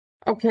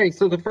Okay,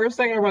 so the first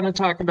thing I want to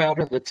talk about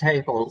are the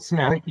tables.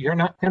 Now, you're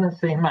not going to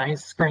see my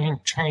screen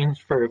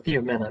change for a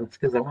few minutes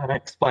because I want to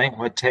explain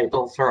what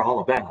tables are all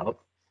about.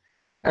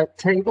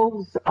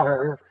 Tables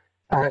are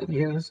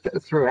used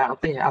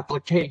throughout the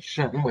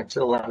application, which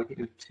allow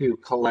you to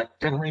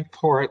collect and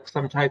report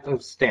some type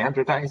of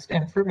standardized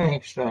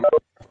information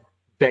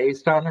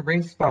based on a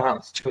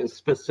response to a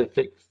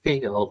specific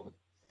field.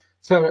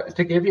 So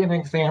to give you an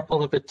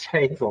example of a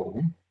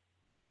table,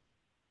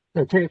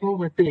 the table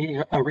would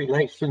be a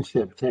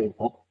relationship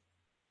table.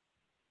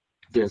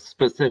 This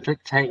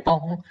specific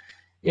table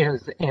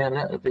is in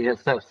the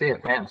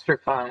associate master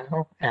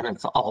file, and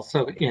it's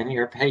also in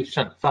your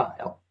patient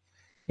file.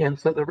 And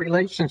so the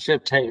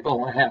relationship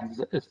table has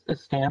a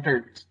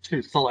standard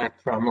to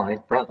select from,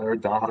 like brother,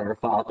 daughter,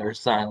 father,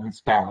 son,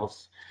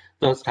 spouse,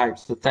 those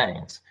types of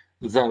things.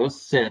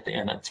 Those sit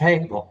in a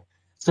table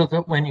so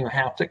that when you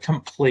have to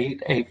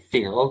complete a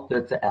field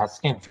that's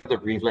asking for the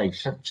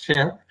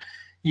relationship,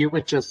 you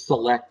would just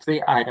select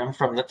the item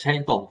from the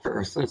table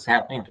versus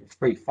having to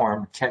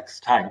freeform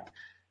text type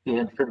the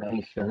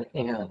information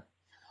in.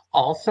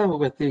 Also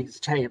with these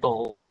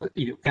tables,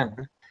 you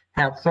can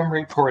have some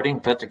reporting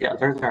put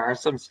together. There are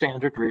some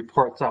standard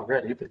reports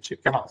already, but you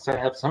can also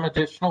have some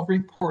additional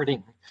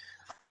reporting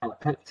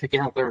put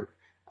together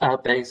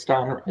based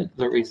on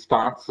the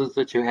responses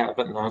that you have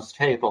in those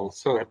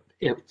tables. So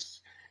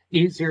it's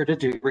easier to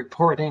do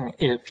reporting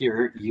if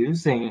you're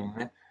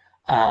using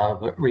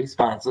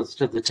responses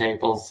to the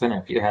tables than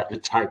if you had to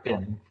type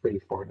in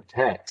free-form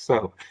text.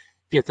 So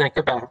if you think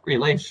about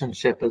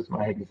relationship as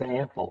my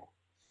example,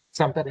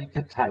 somebody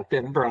could type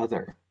in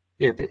brother.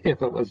 If it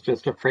was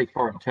just a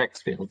free-form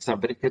text field,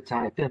 somebody could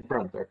type in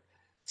brother.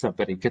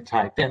 Somebody could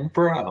type in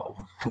bro.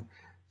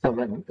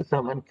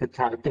 Someone could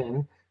type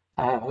in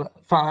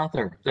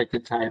father. They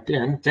could type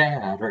in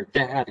dad or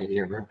daddy.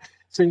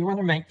 So you want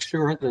to make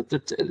sure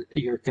that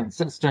you're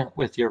consistent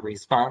with your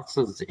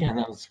responses in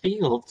those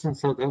fields, and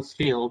so those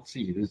fields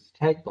use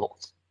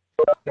tables.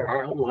 There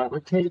are a lot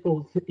of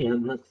tables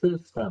in the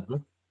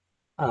system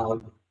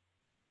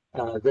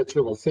that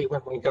you will see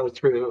when we go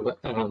through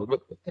and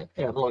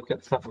look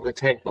at some of the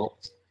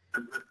tables.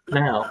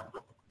 Now,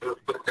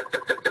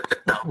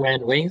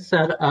 when we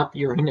set up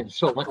your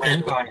initial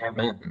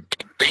environment,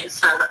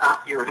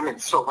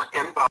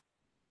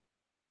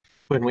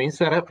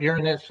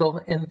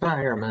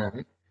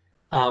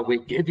 we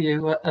give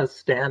you a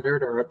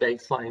standard or a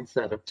baseline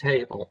set of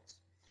tables.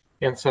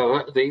 And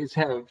so these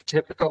have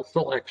typical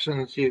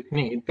selections you'd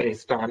need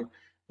based on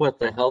what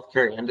the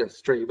healthcare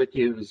industry would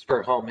use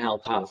for home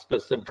health,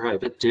 hospice, and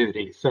private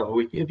duty. So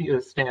we give you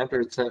a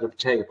standard set of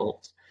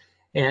tables.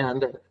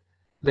 And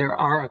there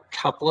are a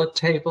couple of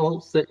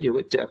tables that you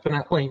would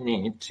definitely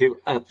need to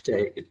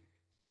update.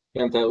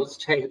 And those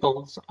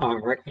tables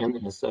are in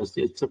the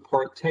associate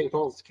support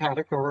tables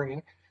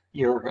category,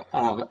 your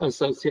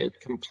associate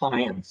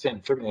compliance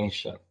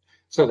information.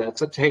 So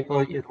that's a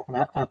table you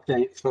want to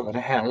update so it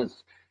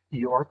has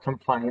your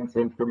compliance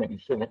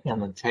information in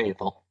the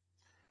table.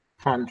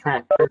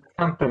 Contractor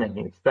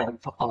companies,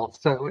 that's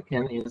also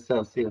in the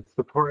associate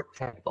support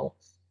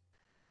tables.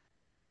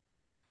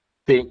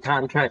 The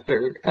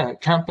contractor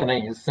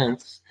companies,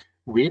 since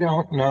we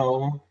don't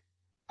know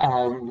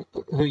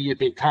who you'd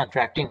be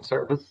contracting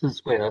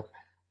services with,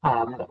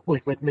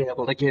 we would be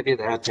able to give you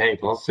that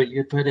table. So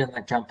you put in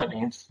the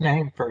company's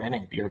name for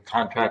any of your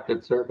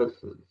contracted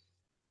services.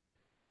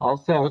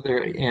 Also,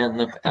 they're in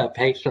the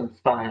patient's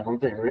file,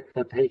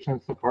 the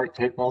patient support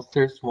tables,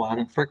 there's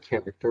one for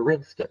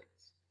characteristics.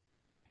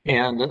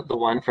 And the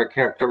one for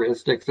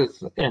characteristics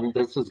is, and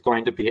this is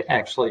going to be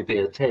actually be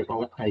a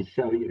table I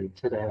show you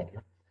today,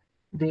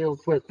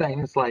 deals with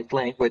things like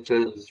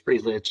languages,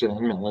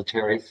 religion,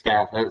 military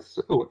status,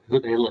 who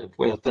they live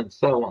with, and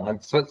so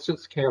on. So it's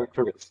just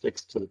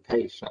characteristics to the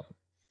patient.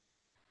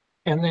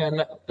 And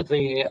then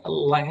the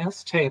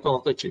last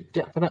table that you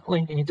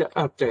definitely need to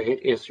update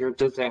is your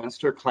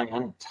disaster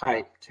plan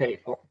type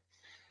table.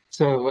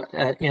 So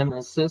in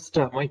the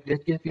system, we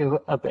did give you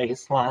a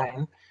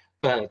baseline,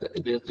 but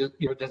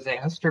your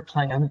disaster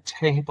plan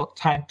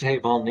type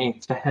table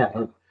needs to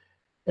have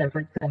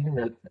everything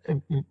that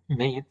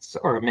meets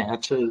or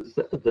matches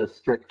the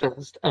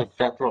strictest of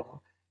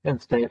federal and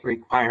state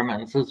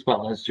requirements, as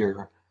well as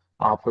your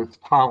office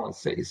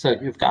policy. So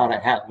you've got to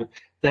have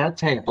that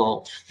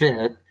table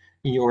fit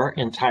your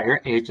entire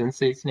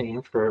agency's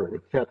need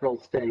for federal,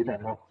 state,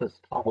 and office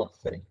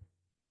policy.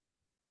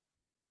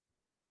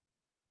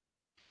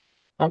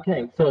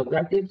 Okay, so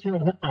that gives you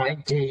an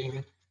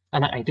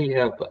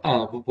idea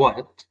of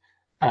what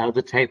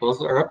the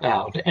tables are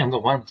about, and the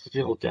ones that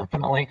you'll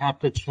definitely have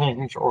to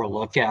change or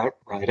look at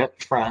right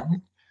up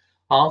front.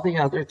 All the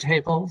other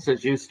tables,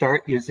 as you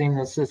start using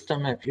the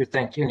system, if you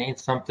think you need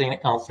something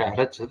else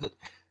added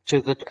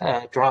to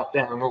the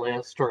drop-down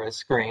list or a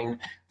screen,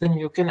 then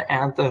you can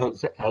add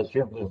those as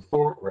you move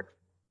forward.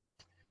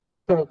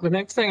 So the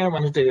next thing I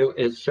want to do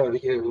is show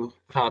you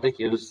how to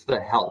use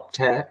the help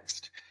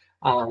text.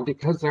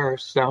 Because there are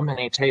so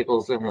many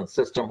tables in the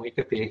system, we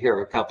could be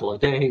here a couple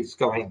of days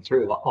going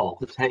through all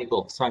the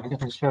tables. So I'm going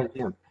to show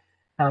you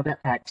how to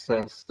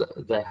access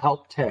the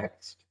help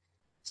text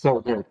so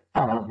that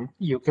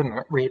you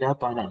can read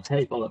up on a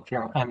table if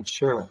you're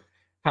unsure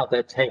how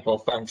that table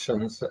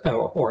functions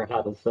or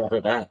how to set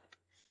it up.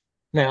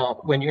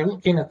 Now, when you're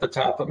looking at the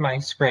top of my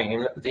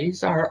screen,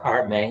 these are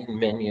our main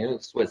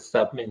menus with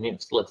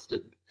submenus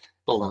listed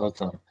below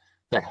them.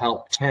 The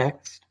help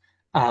text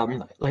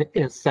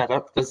is set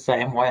up the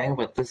same way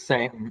with the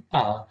same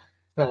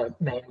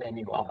main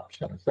menu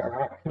options. There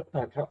are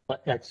a couple of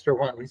extra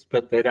ones,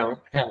 but they don't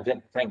have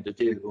anything to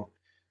do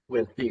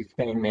with these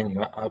main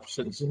menu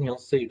options, and you'll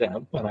see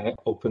that when I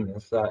open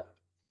this up.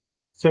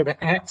 So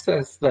to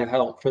access the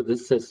help for the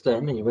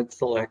system, you would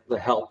select the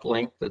help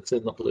link that's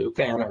in the blue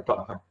banner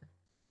bar.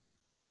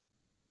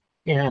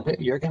 And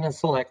you're going to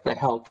select the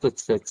help that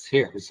sits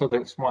here. So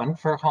there's one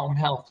for home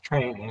health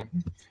training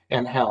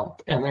and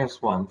help, and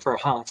there's one for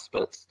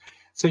hospice.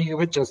 So you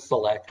would just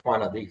select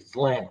one of these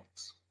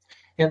links.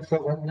 And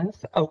so when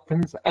this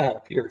opens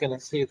up, you're going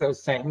to see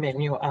those same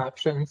menu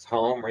options: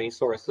 home,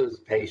 resources,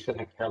 patient,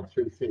 accounts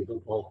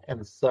receivable,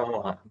 and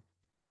so on.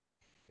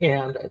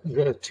 And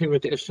the two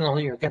additional,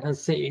 you're going to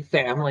see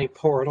family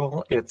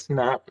portal. It's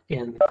not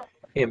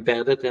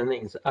embedded in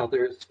these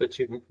others, but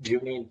you do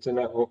need to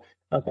know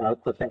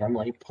about the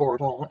family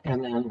portal.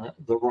 And then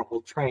the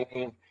role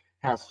training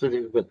has to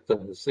do with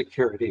the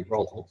security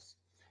roles.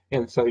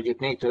 And so you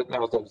need to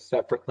know those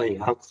separately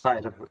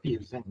outside of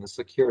using the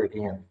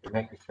security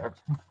information.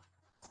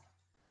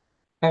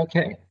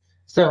 Okay,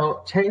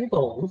 so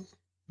tables,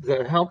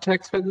 the help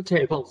text for the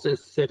tables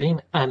is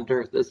sitting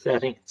under the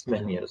settings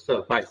menu. So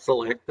if I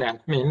select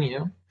that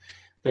menu,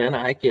 then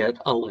I get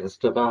a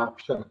list of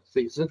options.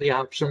 These are the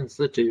options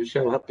that do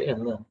show up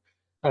in the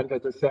under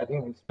the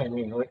settings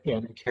menu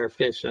in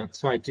CareFusion.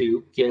 So I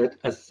do get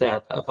a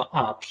set of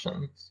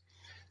options.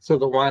 So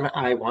the one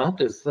I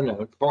want is the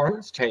note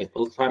forms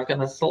table. So I'm going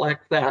to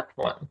select that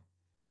one.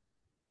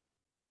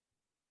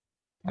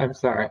 I'm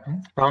sorry,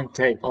 wrong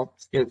table,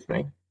 excuse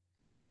me.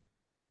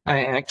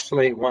 I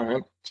actually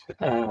want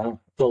the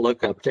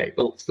lookup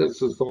tables.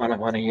 This is the one I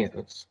want to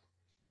use.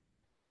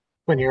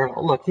 When you're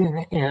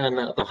looking in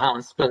the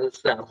hospice,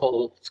 that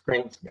whole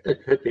screen,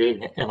 it could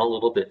be in a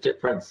little bit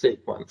different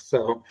sequence.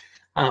 So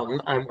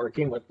I'm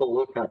working with the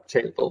lookup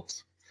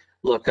tables.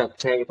 Lookup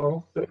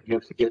table, you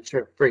have to get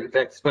your brief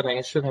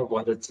explanation of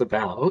what it's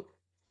about.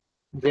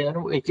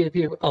 Then we give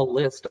you a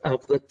list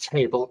of the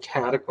table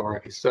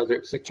categories. So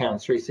there's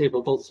accounts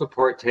receivable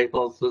support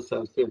tables,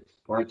 associate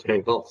support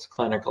tables,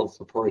 clinical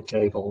support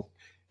tables,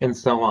 and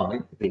so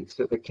on. These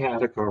are the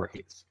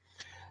categories.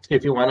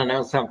 If you want to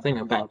know something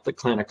about the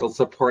clinical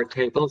support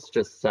tables,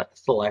 just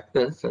select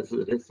this as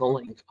it is a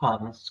link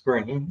on the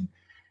screen.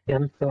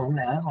 And so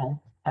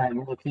now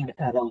I'm looking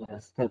at a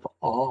list of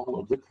all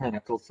of the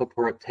clinical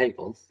support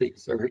tables.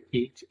 These are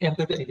each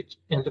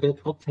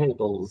individual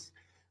tables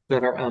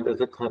that are under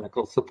the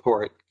clinical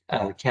support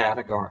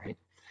category.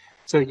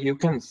 So you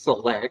can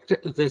select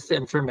this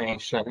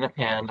information,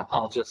 and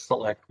I'll just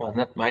select one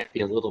that might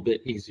be a little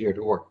bit easier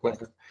to work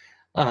with.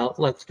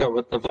 Let's go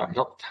with the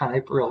vital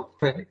type real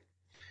quick.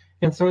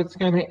 And so it's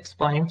going to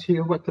explain to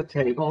you what the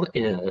table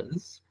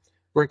is.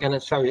 We're going to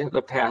show you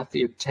the path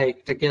you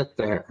take to get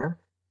there.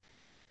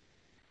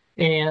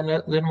 And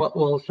then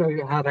we'll show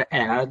you how to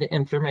add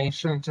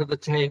information to the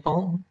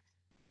table.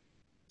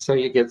 So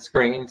you get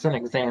screens and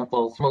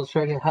examples. We'll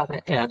show you how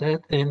to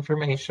edit the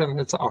information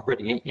that's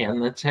already in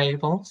the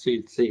table, so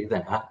you'd see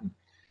that.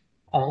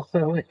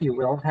 Also, you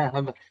will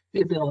have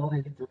the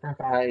ability to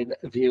provide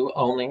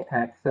view-only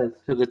access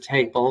to the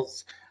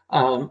tables.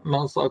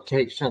 Most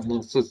locations,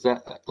 this is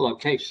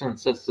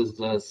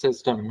the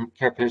system,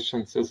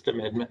 CareFusion system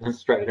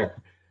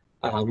administrator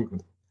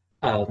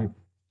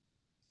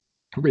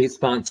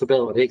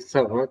responsibility.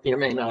 So you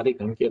may not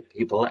even give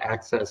people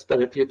access,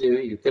 but if you do,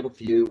 you can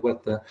view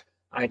what the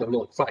item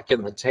looks like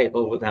in the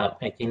table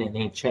without making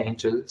any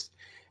changes.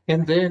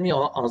 And then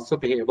you'll also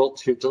be able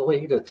to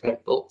delete a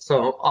table.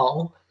 So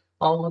all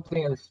of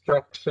the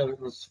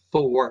instructions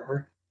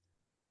for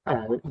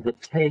the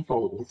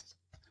tables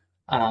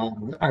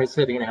are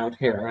sitting out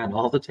here, and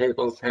all the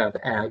tables have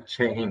add,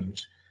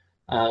 change,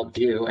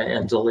 view,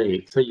 and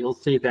delete. So you'll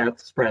see that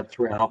spread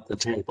throughout the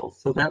table.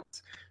 So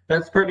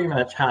that's pretty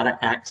much how to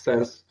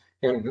access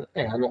and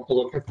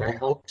look at the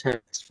help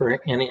text for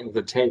any of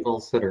the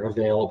tables that are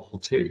available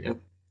to you.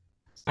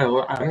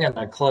 So I'm going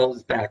to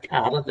close back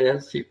out of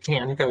this. You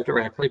can go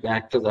directly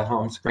back to the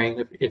home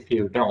screen if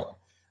you don't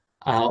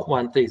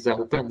want these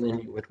open, then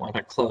you would want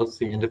to close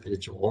the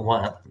individual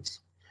ones.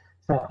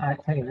 So I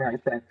came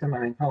right back to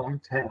my home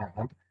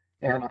tab,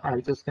 and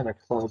I'm just going to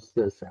close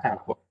this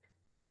out.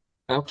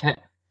 Okay,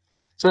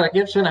 so that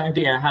gives you an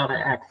idea how to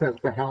access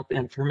the help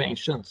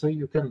information, so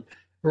you can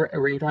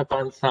read up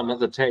on some of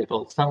the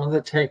tables. Some of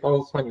the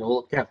tables, when you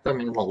look at them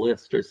in the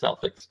list, are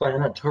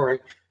self-explanatory.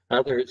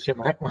 Others, you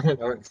might want to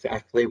know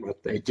exactly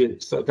what they do,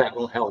 so that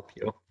will help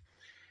you.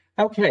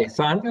 Okay,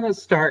 so I'm going to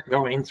start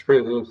going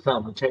through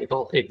some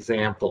table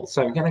examples.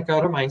 So I'm going to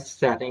go to my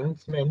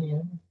settings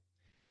menu.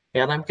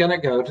 And I'm going to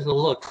go to the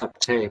lookup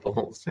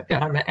tables,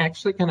 and I'm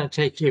actually going to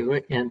take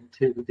you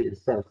into the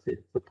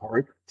associate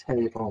support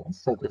table.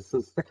 So this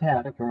is the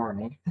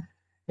category,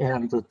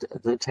 and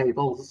the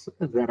tables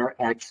that are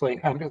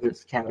actually under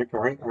this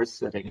category are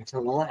sitting to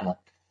the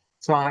left.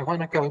 So I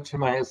want to go to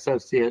my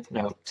associate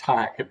note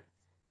type.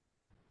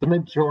 The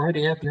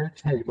majority of your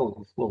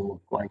tables will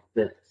look like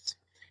this.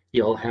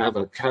 You'll have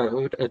a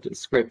code, a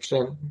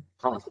description,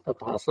 a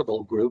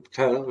possible group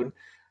code,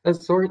 a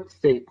sort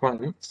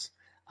sequence,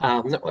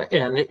 and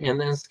in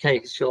this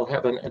case, you'll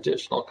have an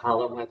additional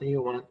column whether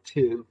you want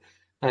to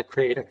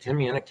create a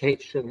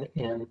communication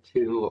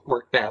into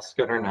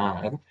Workbasket or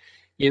not.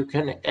 You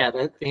can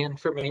edit the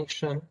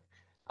information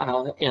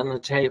in the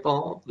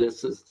table.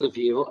 This is the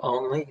view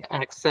only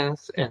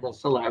access, and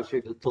this allows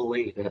you to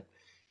delete it.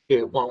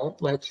 It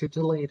won't let you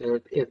delete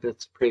it if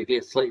it's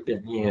previously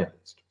been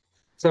used.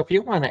 So if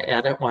you want to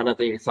edit one of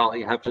these, all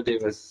you have to do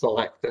is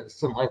select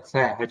this. And let's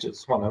say I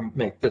just want to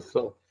make this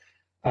a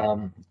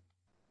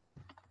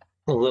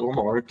little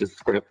more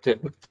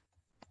descriptive.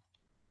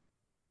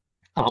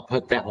 I'll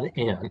put that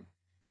in.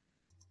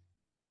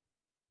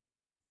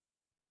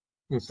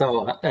 And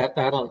so that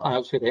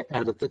allows you to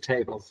edit the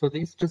table. So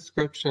these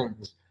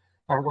descriptions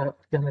are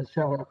what's going to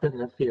show up in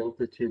the field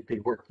that you'd be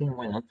working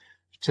with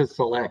to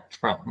select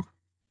from.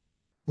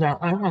 Now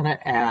I want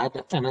to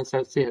add an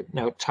associate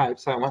note type,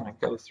 so I want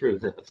to go through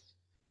this.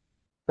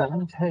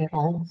 Some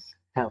tables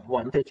have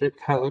one-digit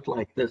code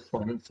like this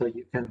one, so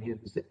you can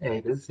use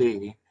A to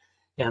Z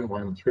and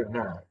 1 through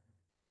 9.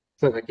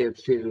 So that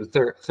gives you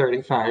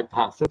 35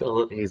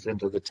 possibilities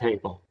into the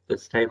table.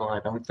 This table, I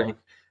don't think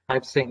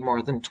I've seen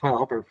more than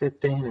 12 or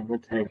 15 in the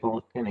table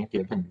at any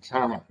given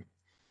time.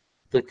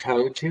 The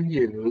code you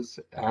use,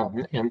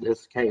 in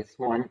this case,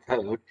 one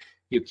code,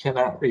 you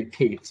cannot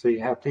repeat, so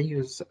you have to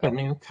use a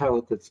new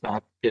code that's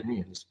not been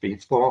used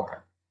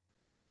before.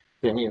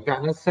 Then you've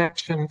got a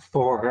section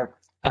for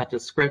a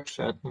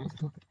description.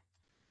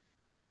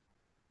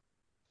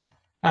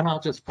 And I'll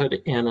just put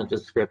in a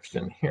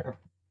description here.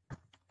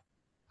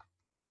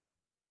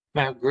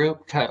 Now,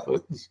 group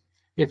codes.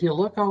 If you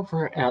look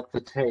over at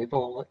the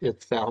table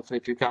itself,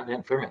 if you've got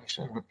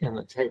information in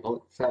the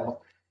table itself,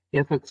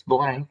 if it's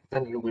blank,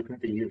 then you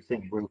wouldn't be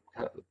using group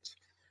codes.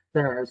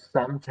 There are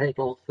some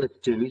tables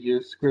that do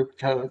use group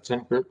codes,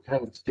 and group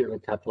codes do a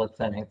couple of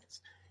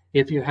things.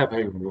 If you have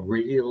a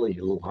really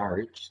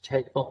large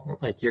table,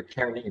 like your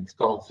care needs,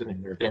 goals, and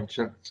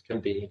interventions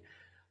can be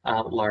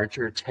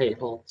larger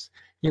tables,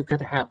 you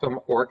could have them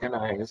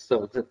organized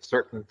so that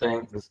certain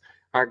things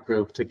are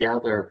grouped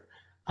together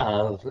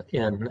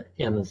in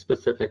the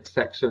specific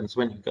sections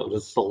when you go to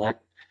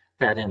select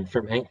that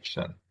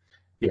information.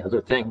 The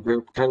other thing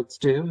group codes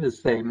do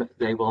is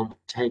they will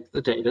take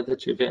the data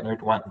that you've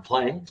entered one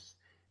place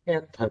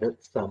and put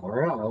it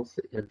somewhere else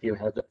if you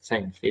have that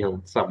same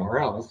field somewhere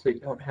else, so you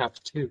don't have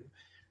to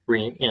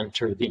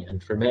re-enter the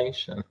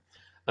information.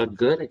 A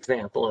good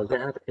example of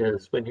that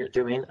is when you're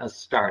doing a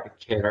start of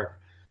care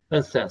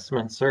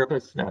assessment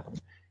service note.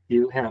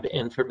 You have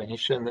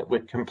information that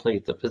would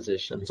complete the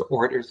physician's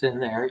orders in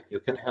there. You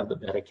can have the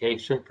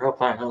medication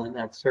profile in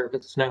that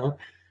service note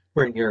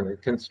where you're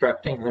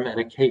constructing the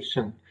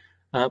medication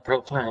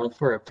profile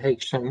for a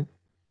patient.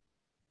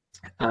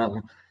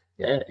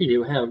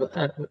 You have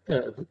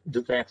a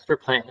disaster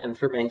plan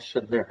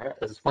information there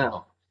as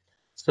well.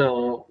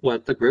 So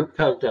what the group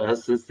code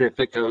does is if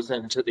it goes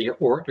into the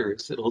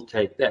orders, it'll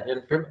take that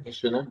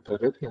information and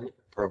put it in the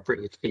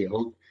appropriate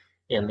field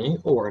in the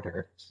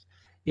orders.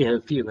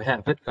 If you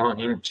have it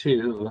going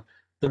to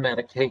the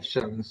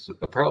medications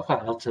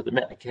profile to the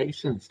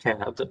medications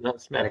tab, then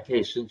those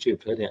medications you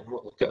put in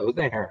will go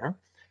there.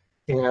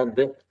 And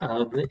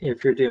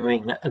if you're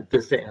doing a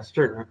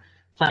disaster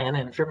plan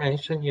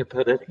information, you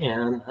put it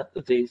in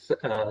these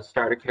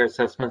starter care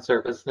assessment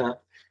service now,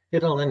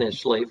 it'll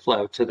initially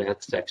flow to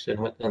that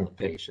section within the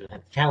patient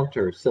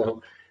encounter.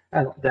 So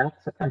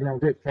that's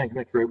another thing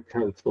that group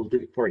codes will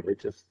do for you. It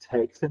just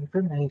takes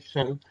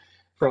information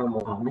from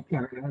one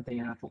area of the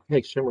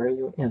application where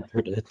you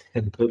entered it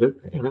and put it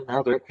in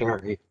another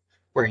area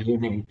where you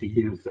need to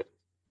use it.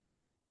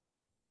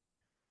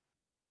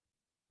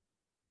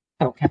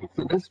 Okay,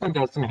 so this one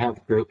doesn't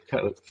have group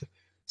codes.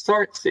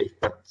 Sort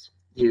sequence.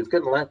 You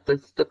can let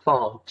this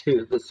default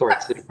to the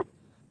sort sequence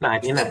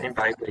 99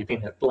 by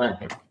leaving it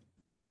blank.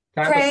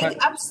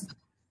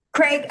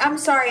 Craig, I'm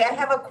sorry. I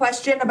have a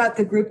question about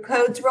the group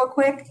codes real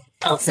quick.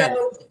 Okay.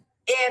 So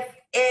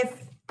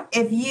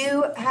if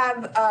you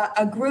have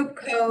a group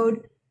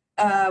code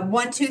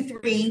 1, 2,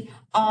 3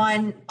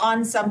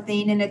 on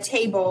something in a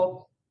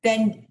table,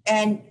 then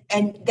and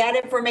that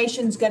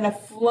information is going to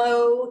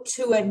flow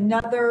to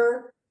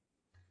another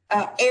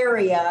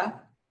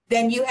area,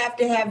 then you have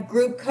to have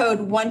group code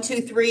 1,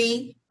 2,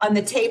 3 on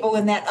the table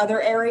in that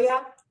other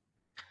area?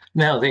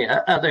 No,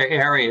 the other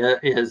area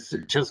is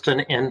just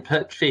an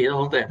input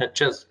field, and it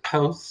just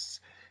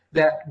posts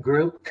that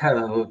group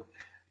code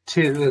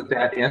to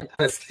that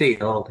input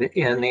field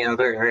in the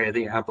other area of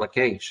the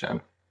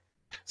application.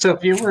 So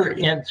if you were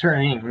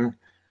entering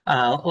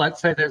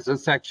Let's say there's a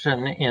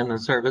section in the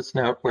service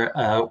note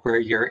where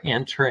you're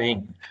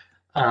entering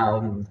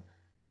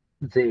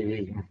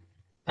the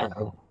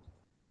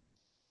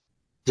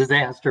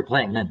disaster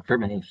plan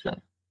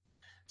information.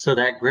 So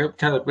that group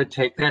code would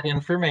take that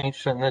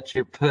information that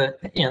you put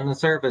in the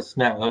service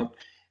note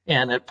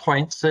and it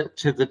points it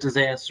to the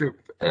disaster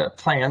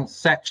plan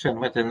section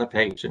within the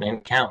page and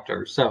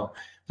encounter. So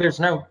there's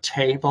no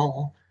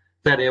table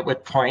that it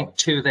would point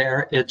to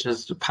there. It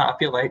just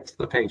populates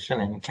the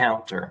patient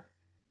encounter.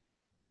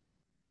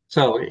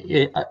 So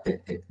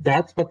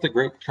that's what the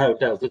group code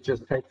does. It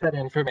just takes that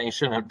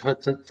information and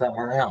puts it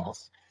somewhere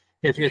else.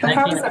 If you're How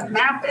thinking, does it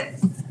map it?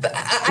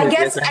 I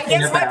guess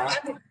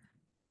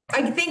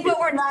I think what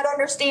we're not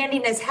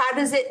understanding is how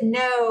does it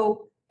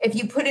know if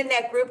you put in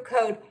that group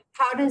code,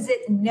 how does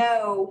it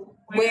know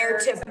where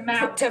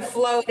to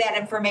flow that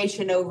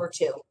information over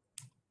to?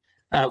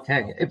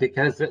 okay,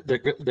 because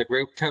the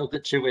group code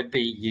that you would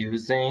be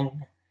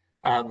using,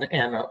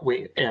 and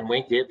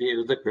we give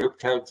you the group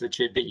codes that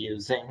you'd be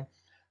using.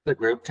 The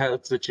group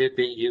codes that you'd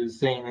be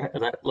using,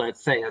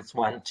 let's say it's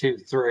 1, 2,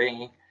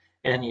 3,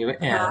 and you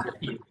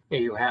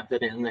have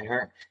it in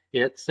there.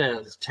 It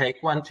says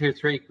take 1, 2,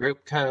 3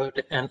 group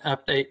code and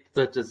update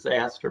the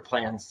disaster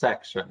plan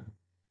section.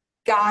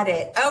 Got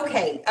it.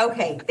 Okay.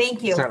 Okay.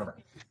 Thank you. So,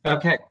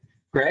 okay,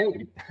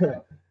 great.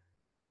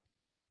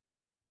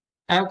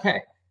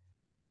 Okay.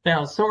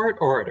 Now, sort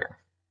order.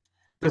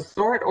 The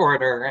sort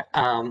order,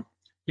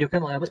 you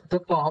can let it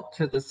default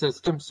to the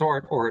system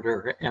sort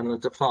order, and the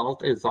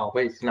default is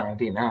always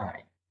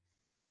 99.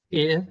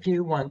 If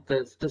you want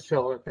this to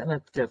show up in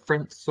a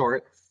different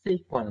sort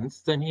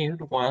sequence, then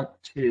you'd want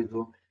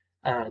to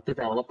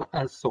develop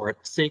a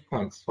sort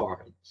sequence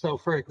for it. So,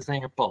 for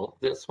example,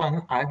 this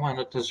one I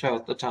wanted to show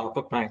at the top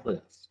of my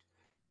list.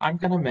 I'm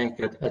going to make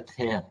it a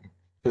 10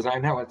 because I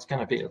know it's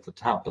going to be at the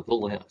top of the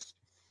list.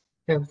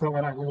 And so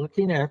when I'm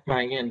looking at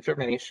my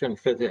information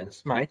for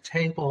this, my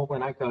table,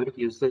 when I go to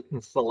use it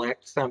and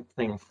select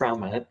something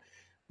from it,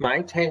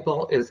 my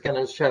table is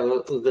going to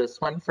show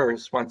this one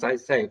first. Once I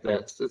save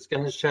this, it's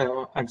going to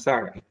show, I'm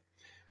sorry,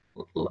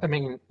 let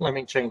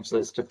me change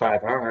this to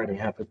 5. I already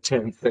have a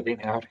 10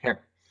 sitting out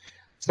here.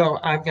 So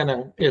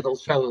it'll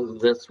show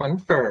this one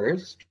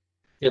first.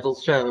 It'll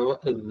show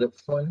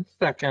this one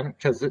second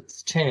because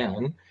it's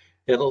 10.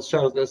 It'll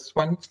show this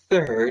one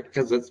third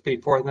because it's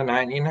before the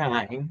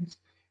 99s.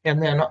 And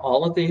then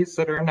all of these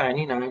that are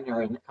 99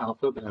 are in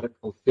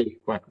alphabetical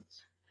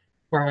sequence.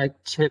 Where I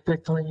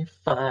typically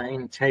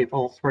find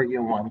tables where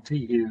you want to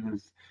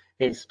use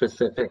a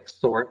specific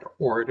sort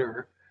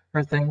order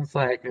or things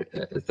like,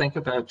 think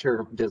about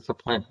your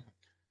discipline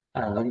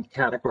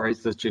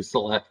categories that you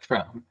select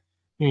from.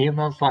 You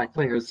most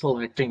likely are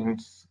selecting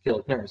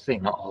skilled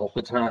nursing all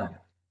the time.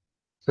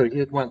 So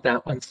you'd want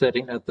that one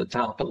sitting at the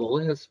top of the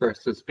list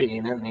versus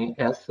being in the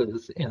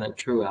S's in a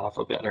true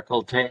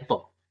alphabetical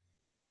table.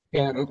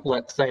 And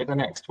let's say the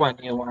next one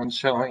you want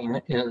showing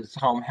is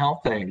home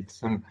health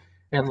aides. And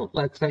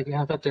let's say you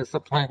have a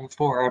discipline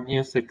for a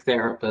music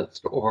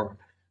therapist or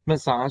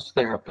massage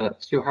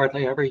therapist. You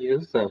hardly ever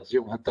use those.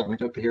 You want them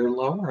to appear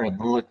lower in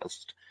the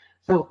list.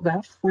 So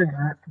that's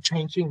where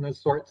changing the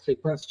sort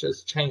sequence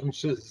just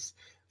changes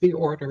the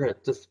order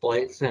it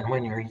displays in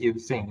when you're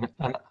using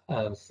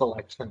a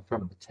selection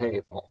from the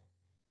table.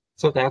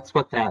 So that's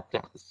what that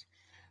does.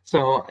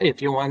 So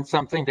if you want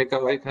something to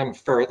go even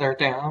further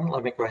down,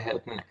 let me go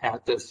ahead and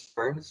add this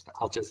first.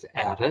 I'll just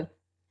add it.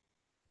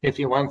 If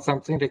you want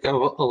something to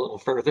go a little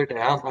further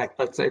down, like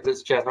let's say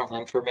this general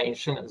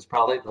information is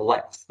probably the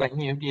last thing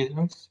you'd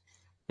use,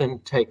 then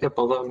take it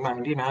below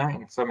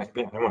 99. So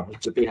maybe I want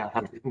it to be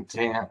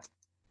 110.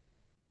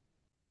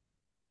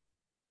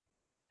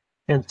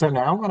 And so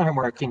now when I'm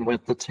working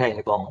with the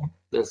table,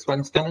 this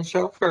one's going to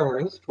show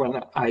first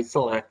when I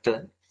select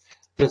it.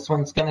 This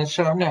one's going to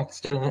show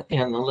next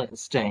in the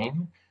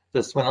listing.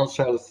 This one will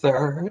show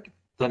third.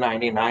 The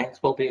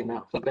 99s will be in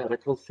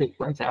alphabetical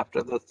sequence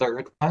after the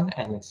third one,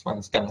 and this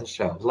one's going to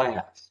show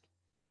last.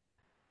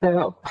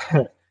 So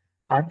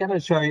I'm going to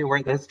show you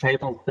where this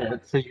table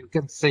fits so you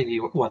can see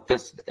what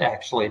this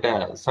actually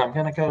does. So I'm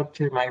going to go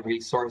to my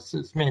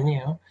resources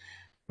menu,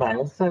 my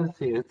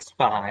associates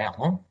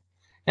file,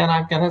 and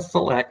I'm going to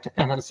select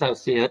an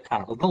associate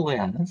out of the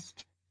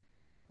list.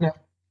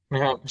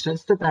 Now,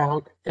 just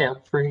about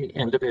every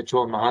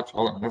individual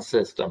module in the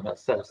system,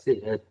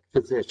 associate,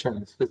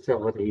 physicians,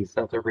 facilities,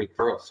 other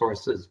referral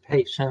sources,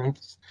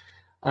 patients,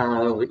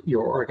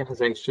 your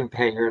organization,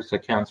 payers,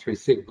 accounts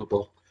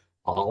receivable,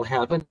 all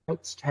have a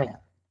notes tab.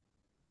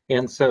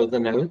 And so the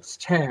notes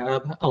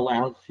tab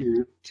allows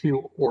you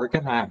to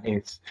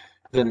organize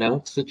the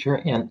notes that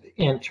you're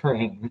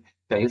entering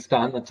based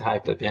on the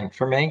type of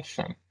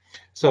information.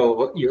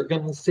 So you're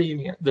going to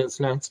see this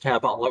notes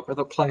tab all over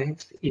the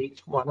place. Each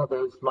one of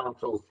those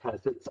modules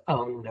has its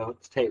own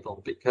notes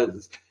table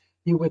because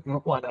you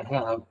wouldn't want to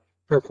have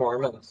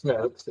performance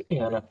notes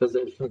in a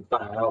physician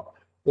file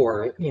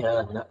or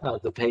in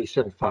the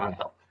patient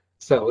file.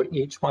 So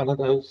each one of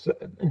those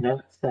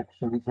note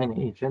sections in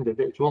each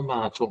individual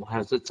module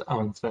has its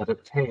own set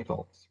of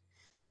tables.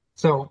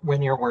 So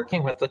when you're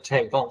working with the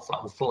tables,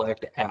 I'll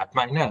select Add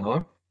My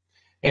Note,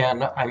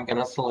 and I'm going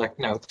to select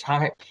Note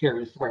Type.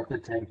 Here's where the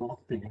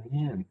table is being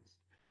used.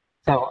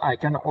 So I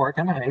can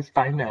organize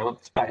by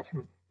notes by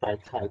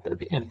type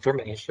of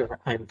information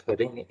I'm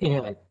putting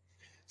in.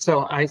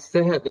 So I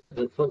said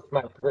this was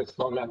my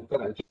personal note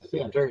that I just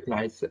entered, and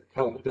I said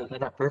coded the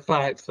number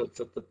 5, so it's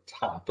at the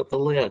top of the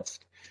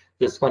list.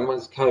 This one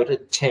was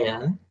coded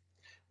 10.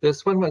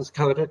 This one was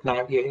coded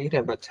 98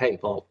 in the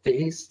table.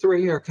 These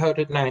 3 are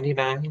coded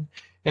 99,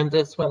 and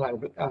this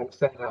one I'm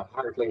saying I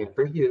hardly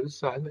ever use,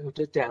 so I moved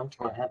it down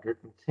to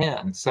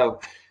 110. So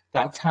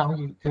that's how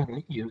you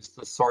can use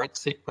the sort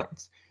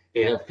sequence.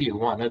 If you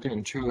want it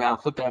in true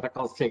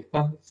alphabetical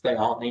sequence, they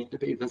all need to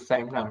be the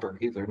same number,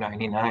 either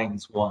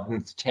 99s,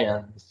 1s,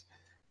 10s,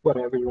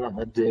 whatever you want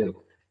to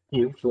do.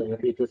 Usually,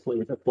 if you just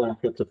leave it blank,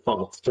 it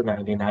defaults to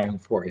 99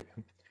 for you.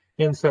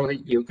 And so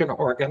you can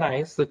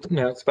organize the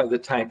notes by the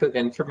type of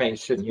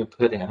information you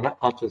put in.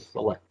 I'll just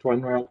select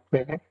one real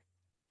quick.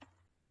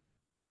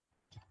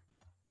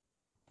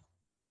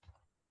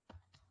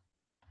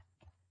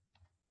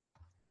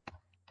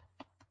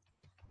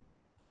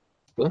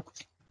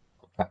 Oops.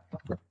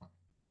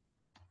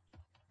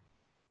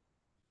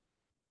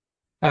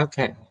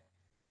 Okay.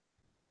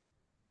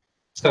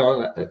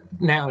 So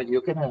now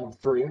you can have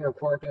 3 or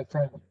 4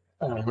 different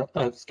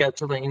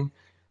scheduling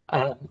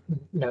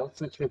notes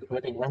that you're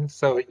putting in,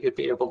 so you'd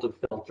be able to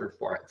filter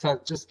for it. So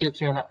it just gives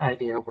you an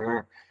idea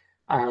where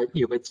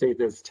you would see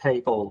this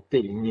table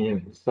being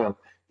used. So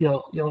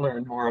you'll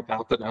learn more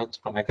about the notes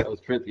when I go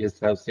through the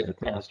Associate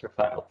Master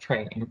File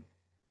training.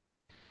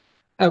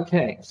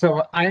 Okay,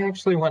 so I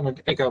actually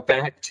wanted to go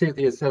back to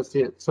the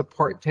associate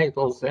support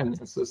tables and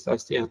this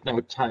associate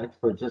note type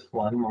for just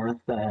one more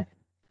thing.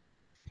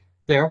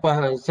 There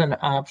was an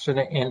option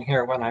in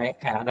here when I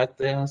added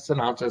this,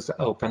 and I'll just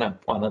open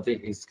up one of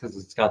these because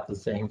it's got the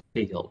same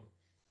field.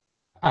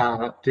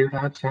 Do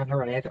not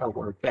generate a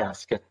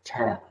workbasket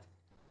tab.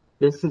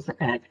 This is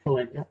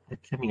actually a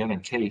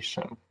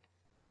communication.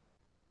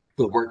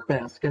 The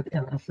workbasket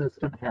in the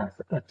system has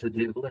a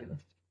to-do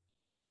list,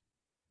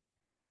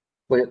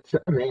 which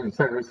means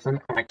there are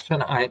some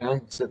action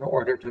items in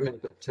order to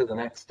move it to the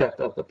next step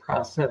of the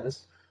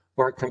process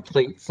or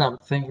complete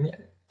something.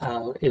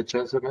 It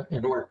shows up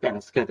in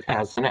Workbasket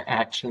as an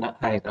action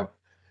item.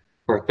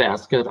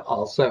 Workbasket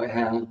also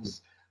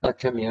has a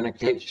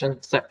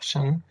communication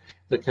section.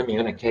 The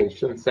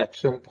communication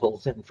section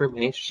pulls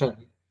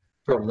information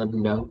from the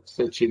notes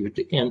that you'd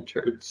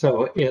entered.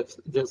 So if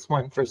this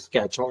one for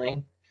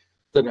scheduling,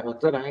 the note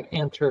that I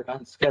entered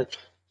on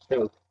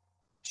schedule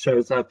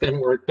shows up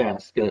in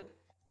Workbasket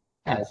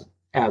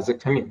as a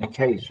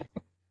communication.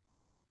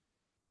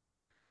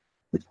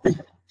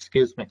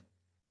 Excuse me.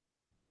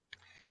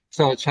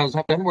 So it shows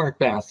up in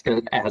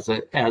Workbasket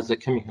as a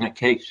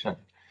communication.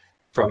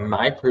 From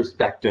my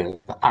perspective,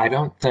 I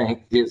don't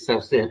think the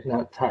associate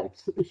note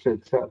types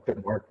should show up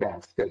in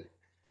Workbasket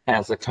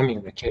as a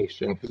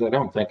communication, because I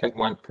don't think I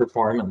want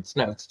performance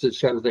notes to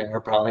show there,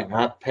 probably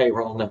not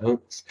payroll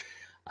notes.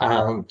 You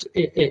know,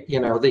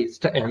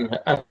 and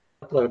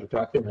upload a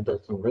document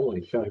doesn't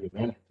really show you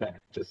anything.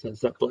 It just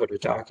says upload a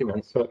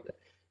document, so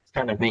it's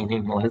kind of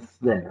meaningless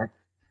there.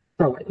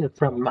 So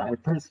from my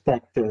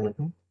perspective,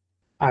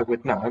 I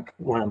would not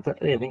want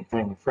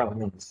anything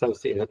from an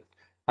associate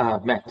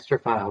master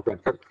file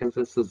record, because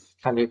this is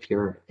kind of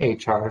your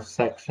HR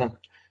section,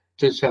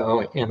 to show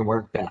in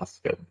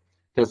Workbasket.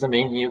 Doesn't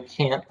mean you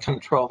can't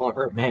control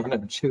or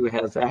manage who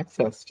has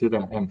access to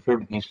that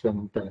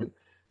information, but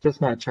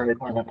just not sure I'd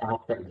want it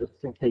out there just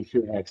in case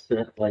you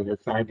accidentally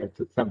assign it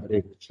to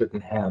somebody that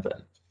shouldn't have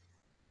it.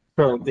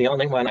 So the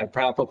only one I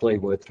probably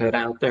would put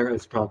out there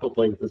is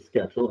probably the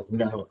scheduling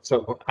note.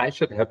 So I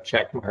should have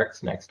check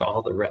marks next to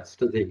all the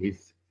rest of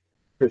these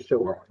for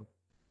sure.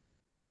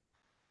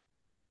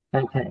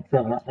 Okay,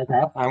 so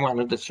that I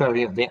wanted to show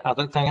you. The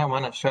other thing I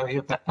want to show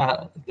you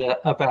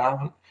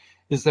about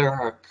is there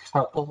are a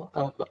couple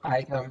of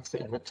items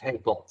in the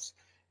tables,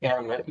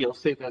 and you'll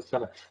see this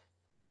in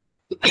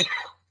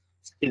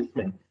excuse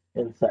me,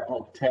 in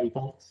several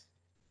tables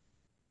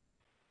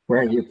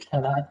where you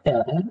cannot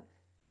edit.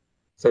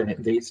 So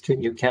these two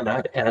you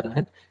cannot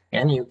edit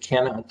and you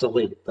cannot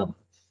delete them.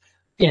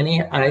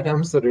 Any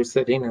items that are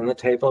sitting in the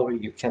table where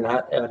you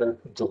cannot edit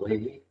and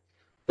delete,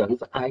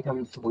 those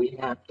items we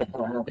have to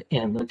have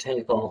in the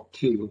table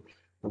to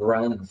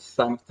run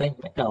something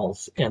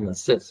else in the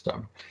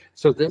system.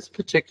 So this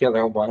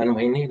particular one,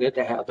 we needed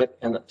to have it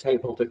in the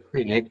table to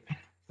create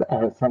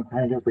some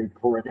kind of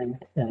reporting.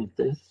 And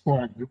this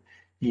one,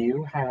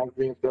 you have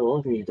the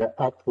ability to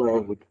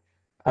upload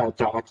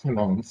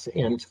documents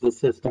into the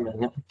system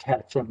and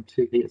attach them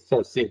to the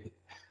associated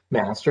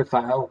master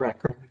file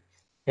record.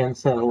 And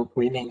so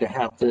we need to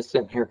have this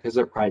in here because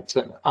it writes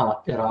it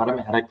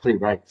automatically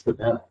writes it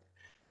up.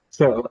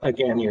 So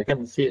again, you're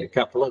going to see a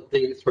couple of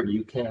these where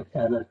you can't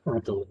edit or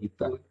delete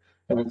them,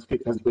 and it's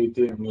because we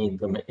do need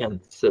them in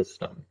the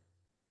system.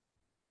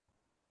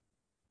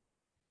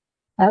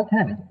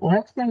 Okay,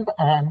 let's move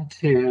on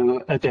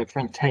to a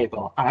different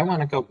table. I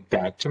want to go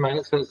back to my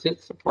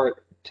associate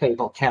support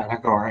table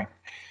category.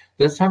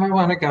 This time I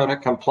want to go to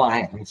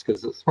compliance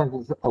because this one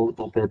is a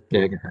little bit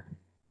bigger.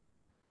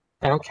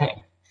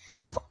 Okay,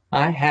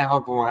 I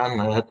have one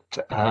that,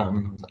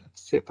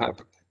 let's see if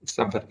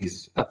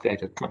somebody's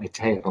updated my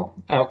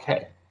table.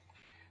 Okay,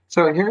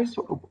 so here's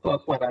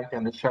what I'm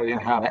going to show you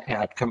how to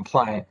add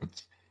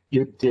compliance.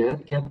 You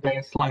did get a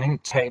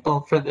baseline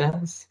table for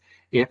this.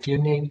 If you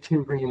need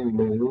to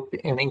remove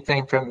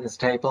anything from this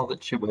table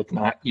that you would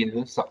not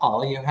use,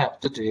 all you have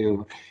to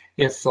do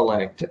is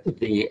select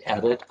the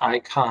edit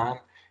icon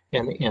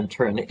and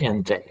enter an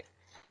end date.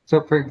 So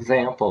for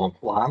example,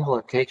 a lot of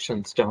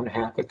locations don't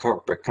have a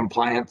corporate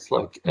compliance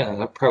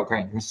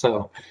program,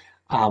 so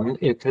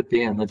it could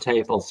be in the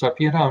table. So if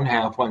you don't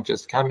have one,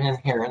 just come in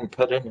here and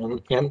put in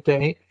an end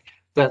date.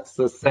 That's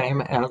the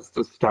same as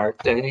the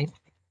start date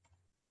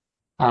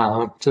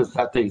to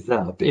set these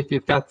up. If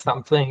you've got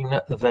something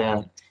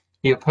that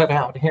you put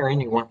out here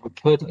and you want to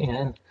put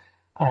in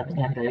an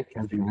end date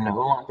because you no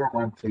longer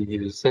want to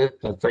use it,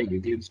 let's say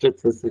you've used it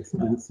for 6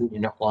 months and you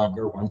no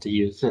longer want to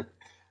use it,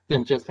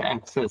 then just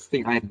access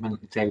the item in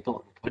the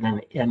table and put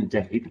an end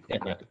date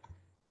in it.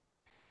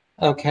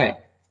 Okay,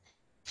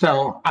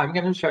 so I'm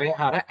going to show you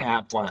how to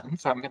add one.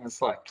 So I'm going to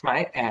select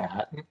my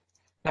add.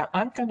 Now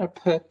I'm going to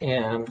put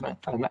in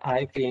an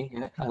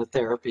IV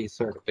therapy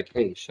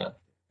certification.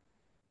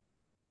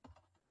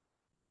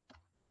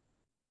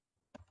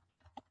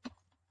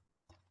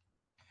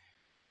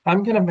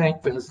 I'm going to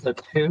make this a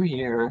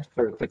 2-year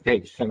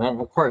certification.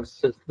 And of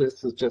course,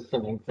 this is just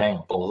an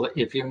example.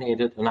 If you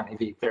needed an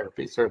IV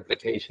therapy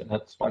certification,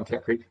 it's once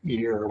every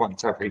year,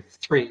 once every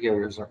 3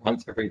 years, or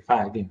once every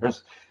 5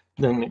 years,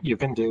 then you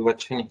can do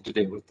what you need to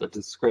do with the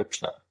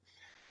description.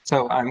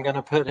 So I'm going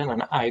to put in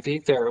an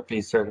IV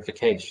therapy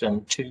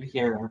certification,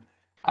 2-year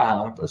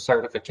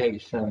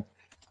certification,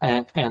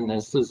 and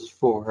this is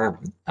for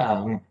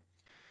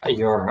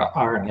your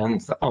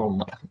RNs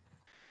only.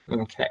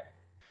 Okay.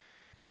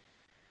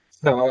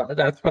 So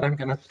that's what I'm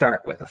going to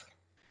start with.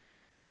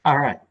 All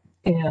right.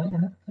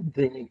 In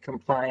the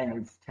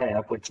compliance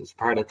tab, which is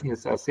part of the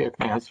Associate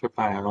Master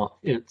File,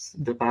 it's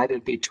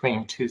divided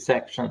between 2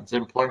 sections,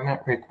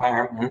 employment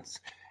requirements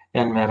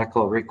and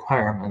medical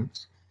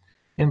requirements.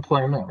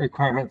 Employment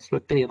requirements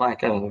would be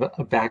like a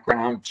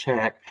background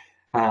check,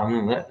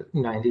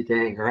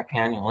 90-day or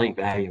annual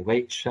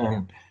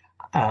evaluation,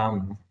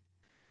 I-9,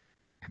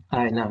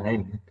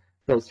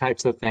 those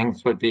types of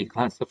things would be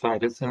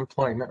classified as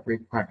employment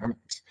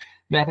requirements.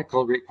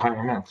 Medical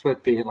requirements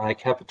would be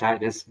like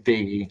hepatitis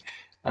B,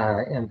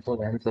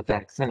 influenza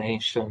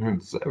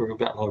vaccinations,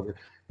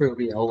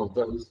 rubella,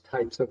 those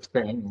types of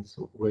things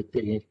would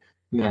be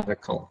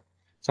medical.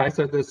 So I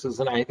said this is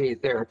an IV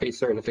therapy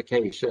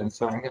certification,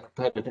 so I'm going to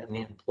put it in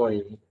the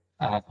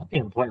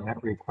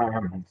employment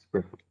requirements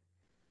group.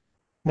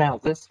 Now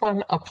this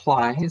one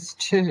applies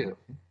to,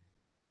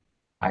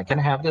 I can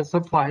have this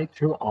apply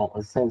to all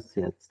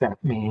associates.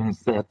 That means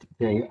that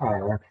they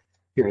are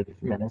your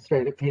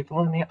administrative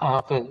people in the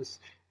office,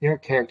 your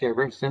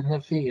caregivers in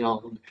the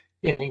field,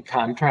 any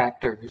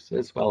contractors,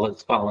 as well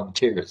as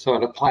volunteers. So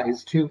it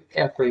applies to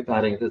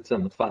everybody that's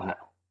in the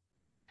file.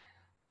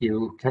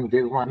 You can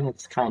do one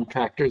that's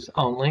contractors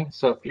only.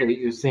 So if you're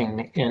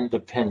using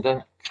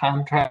independent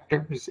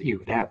contractors, you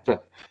would have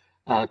to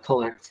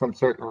collect some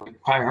certain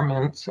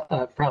requirements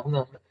from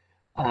them.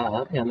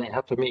 And they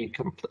have to meet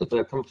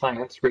the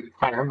compliance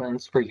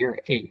requirements for your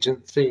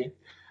agency.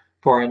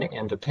 For an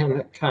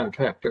independent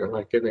contractor,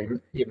 like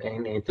you may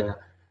need to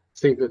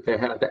see that they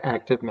have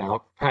active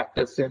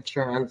malpractice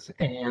insurance,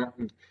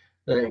 and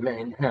they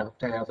may have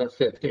to have a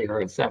 50 or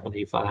a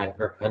 75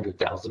 or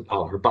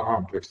 $100,000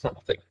 bond or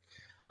something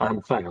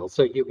on file.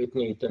 So you would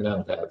need to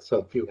know that. So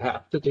if you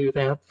have to do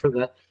that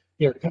for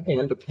your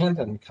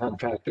independent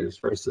contractors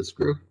versus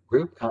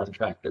group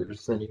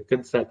contractors, then you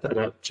can set that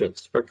up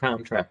just for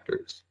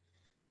contractors.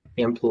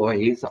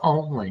 Employees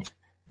only.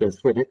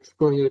 This would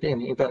exclude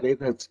anybody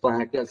that's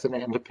flagged as an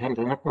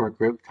independent or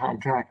group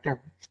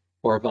contractor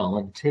or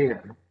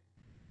volunteer.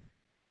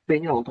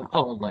 Field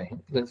only.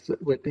 This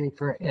would be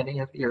for any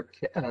of your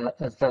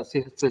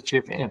associates that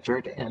you've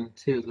entered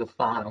into the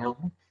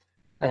file,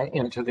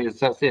 into the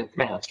associate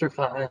master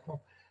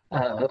file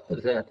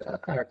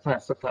that are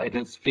classified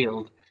as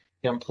field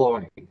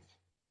employees.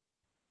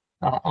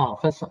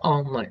 Office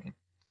only.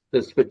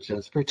 This would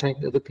just pertain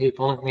to the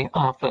people in the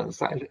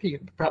office. You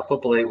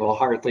probably will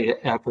hardly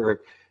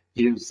ever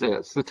use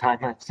this. The time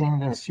I've seen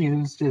this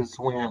used is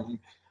when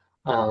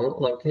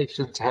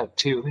locations have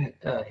 2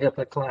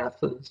 HIPAA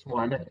classes.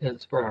 One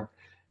is for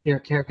your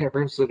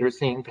caregivers that are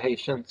seeing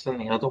patients, and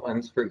the other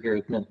one's for your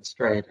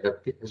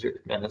administrative, because your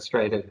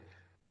administrative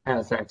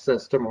has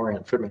access to more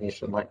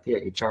information like the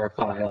HR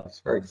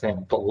files, for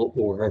example,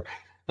 or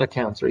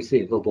accounts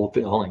receivable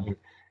billing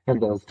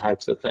and those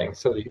types of things.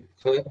 So you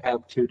could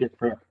have 2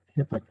 different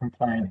HIPAA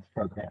compliance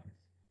programs.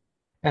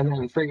 And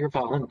then for your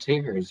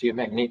volunteers, you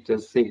may need to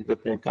see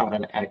that they've got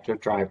an active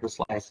driver's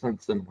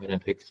license and when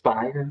it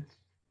expires,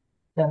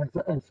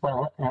 as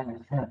well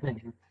as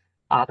having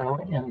auto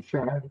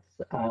insurance.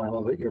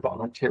 Your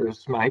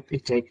volunteers might be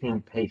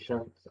taking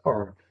patients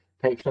or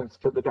patients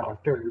to the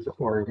doctors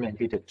or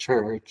maybe to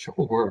church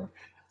or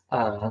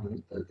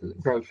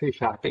grocery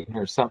shopping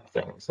or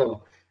something.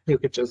 So you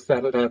could just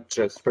set it up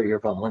just for your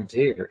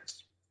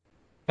volunteers.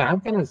 Now I'm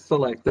going to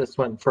select this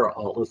one for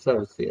all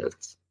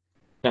associates.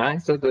 Now I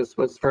said this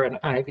was for an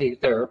IV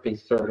therapy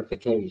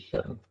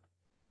certification.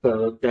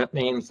 So that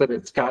means that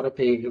it's got to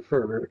be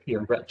for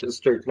your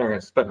registered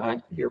nurse,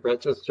 but your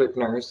registered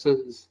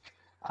nurses,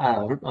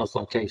 most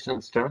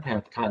locations don't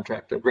have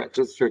contracted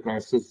registered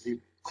nurses. You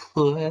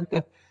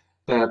could,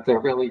 but they're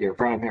really your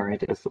primary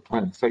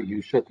discipline, so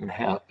you shouldn't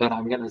have. But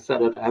I'm going to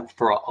set it up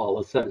for all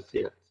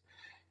associates.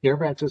 Your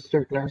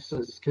registered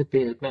nurses could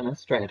be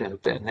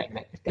administrative,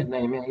 and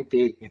they may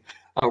be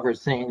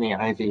overseeing the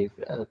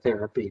IV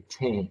therapy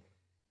team.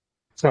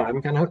 So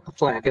I'm going to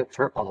flag it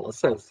for all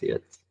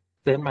associates.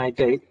 Then my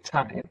date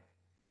time.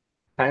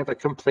 I have a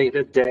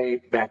completed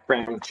date,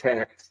 background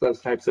checks, those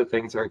types of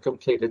things are a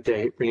completed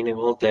date,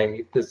 renewal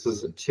date. This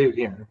is a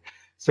 2-year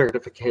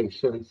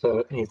certification, so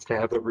it needs to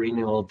have a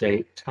renewal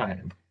date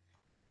time.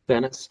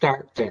 Then a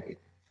start date.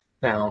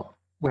 Now,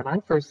 when I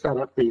first set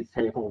up these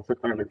tables,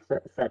 if I was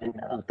setting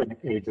up an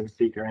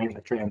agency during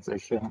the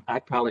transition,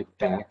 I'd probably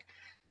back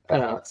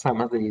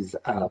some of these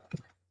up.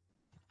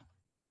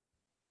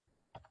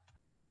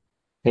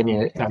 And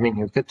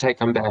you could take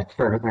them back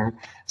further.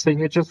 So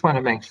you just want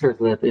to make sure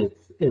that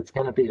it's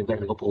going to be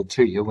available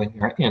to you when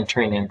you're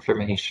entering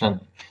information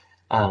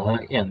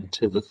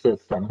into the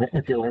system.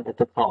 If you're in the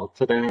default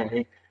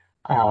today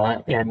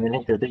and you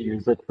needed to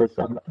use it for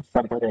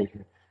somebody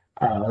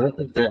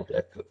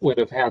that would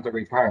have had the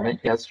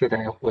requirement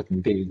yesterday, it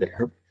wouldn't be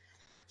there.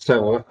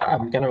 So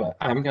I'm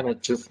gonna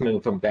just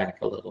move them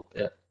back a little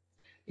bit.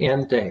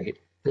 End date.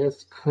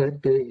 This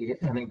could be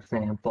an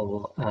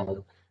example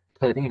of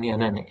putting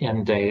in an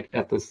end date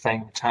at the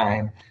same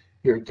time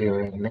you're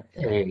doing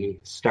a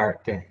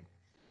start date.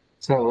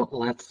 So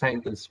let's say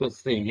this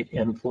was the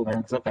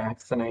influenza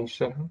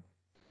vaccination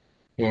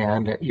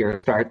and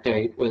your start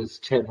date was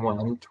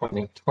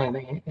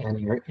 10/1/2020 and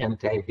your end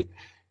date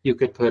you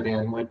could put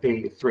in would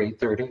be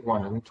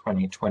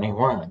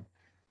 3/31/2021.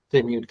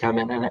 Then you'd come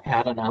in and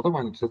add another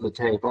one to the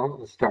table.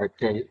 The start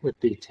date would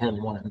be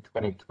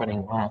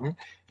 10/1/2021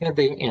 and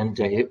the end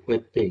date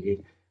would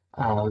be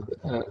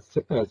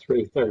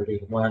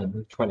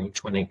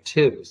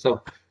 3/31/2022.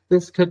 So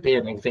this could be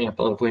an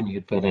example of when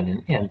you'd put in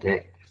an end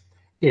date.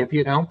 If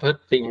you don't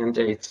put the end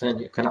dates in,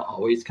 you can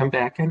always come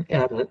back and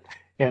edit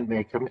and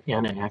make them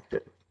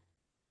inactive.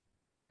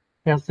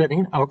 Now,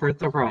 sitting over at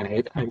the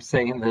right, I'm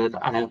saying that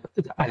I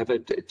have a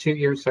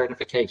 2-year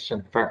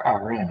certification for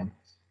RM.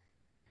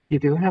 You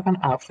do have an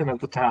option at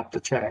the top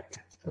to check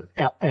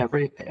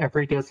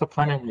every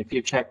discipline, and if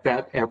you check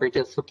that, every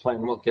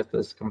discipline will get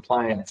this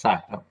compliance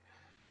item.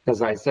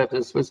 As I said,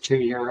 this was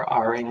 2-year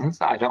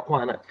RNs. I don't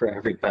want it for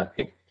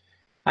everybody.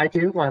 I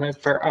do want it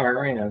for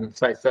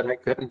RNs. I said I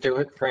couldn't do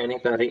it for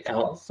anybody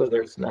else, so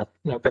there's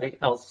nobody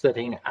else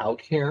sitting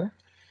out here.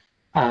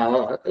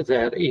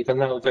 That even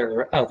though there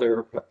are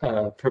other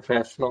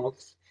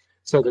professionals,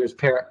 so there's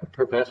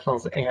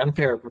professionals and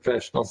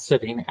paraprofessionals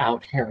sitting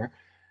out here.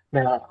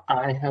 Now,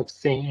 I have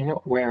seen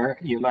where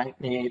you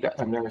might need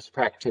a nurse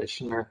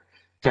practitioner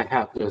to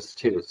have this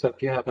too. So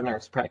if you have a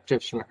nurse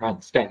practitioner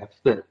on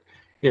staff that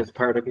is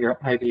part of your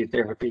IV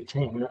therapy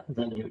team,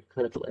 then you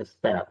could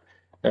list that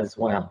as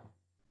well.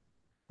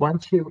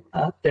 Once you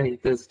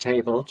update this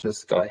table,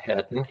 just go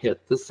ahead and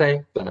hit the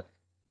save button.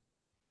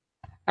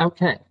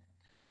 Okay,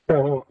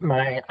 so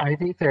my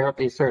IV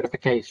therapy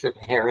certification,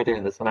 here it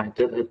is, and I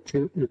did a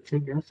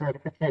 2-year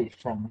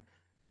certification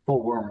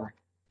for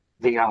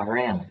the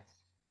RNs.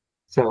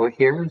 So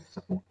here's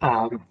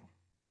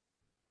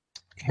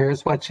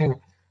what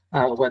you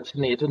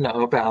need to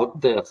know about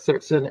this.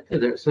 There's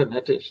an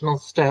additional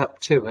step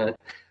to it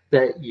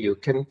that you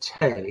can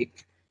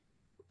take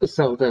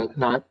so that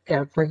not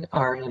every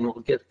RN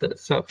will get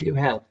this. So if you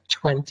have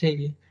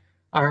 20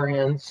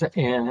 RNs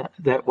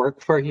that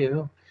work for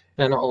you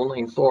and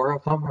only 4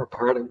 of them are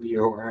part of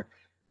your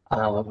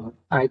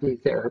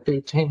IV therapy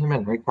team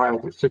and require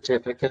the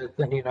certificate,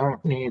 then you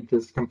don't need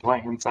this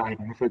compliance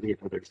item for the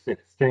other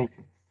 16.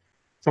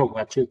 So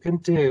what you can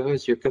do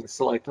is you can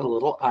select a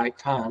little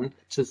icon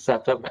to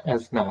set them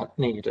as not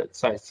needed.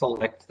 So I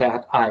select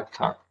that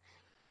icon.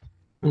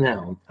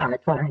 Now, I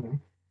find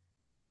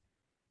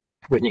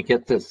when you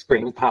get this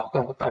screen pop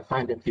up, I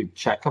find if you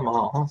check them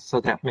all,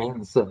 so that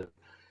means that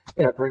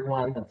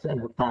everyone that's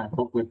in a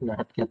file would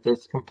not get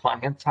this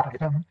compliance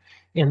item,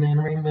 and then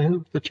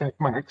remove the check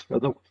marks for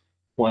the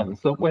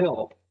ones that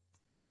will.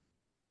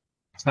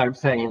 So I'm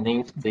saying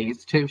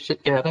these 2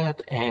 should get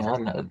it,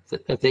 and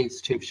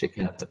these 2 should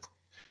get it.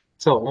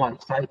 So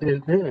once I do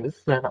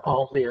this, then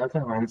all the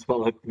other ones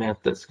will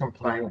admit this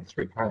compliance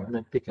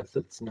requirement because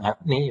it's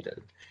not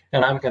needed.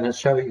 And I'm going to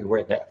show you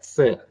where that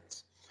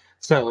sits.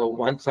 So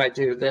once I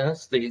do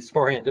this, these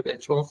 4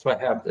 individuals will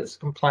have this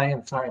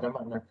compliance item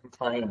on their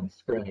compliance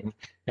screen,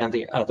 and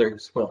the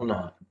others will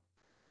not.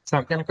 So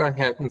I'm going to go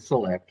ahead and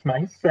select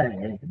my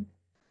save.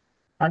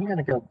 I'm going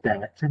to go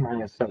back to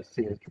my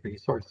associate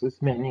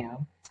resources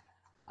menu.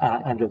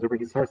 under the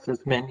resources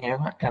menu,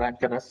 and I'm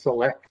going to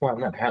select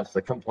one that has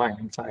the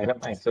compliance item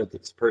I said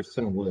this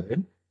person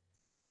would.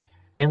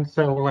 And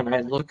so when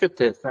I look at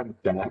this, I'm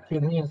back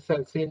in the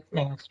associate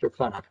master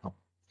file.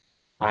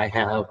 I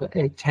have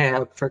a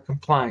tab for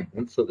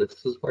compliance, so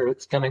this is where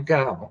it's going to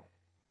go.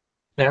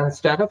 Now,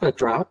 instead of a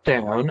drop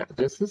down,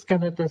 this is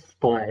going to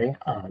display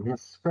on the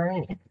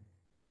screen.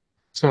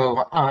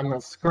 So on the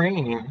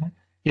screen,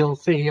 you'll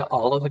see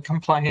all of the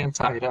compliance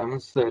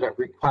items that are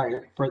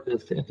required for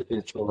this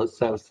individual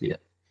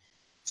associate.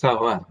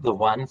 So the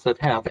ones that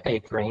have a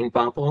green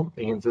bubble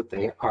means that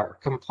they are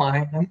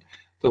compliant.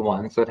 The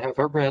ones that have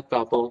a red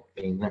bubble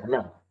mean they're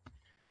not.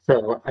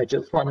 So I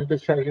just wanted to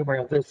show you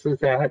where this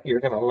is at. You're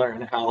going to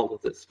learn how all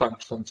of this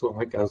functions when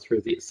we go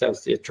through the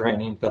associate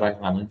training, but I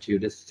wanted you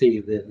to see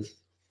this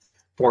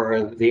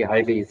for the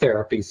IV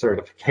therapy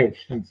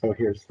certification. So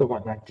here's the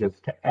one I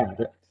just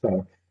added.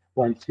 So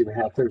once you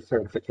have their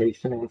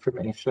certification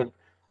information,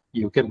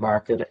 you can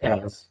mark it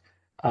as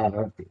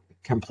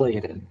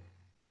completed.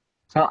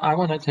 So I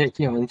want to take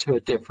you into a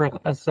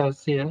different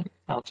associate.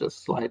 I'll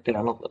just slide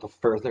down a little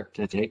further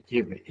to take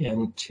you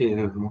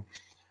into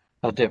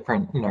a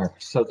different nurse.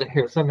 So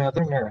here's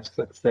another nurse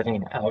that's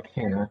sitting out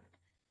here.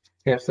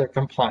 Here's their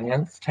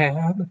compliance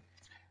tab,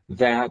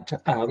 that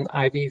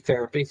IV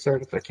therapy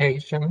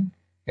certification.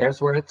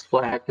 Here's where it's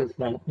flagged as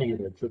not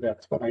needed. So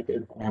that's what I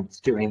did when I was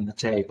doing the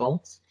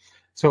tables.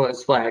 So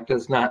it's flagged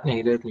as not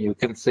needed, and you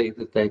can see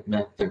that they've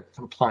met their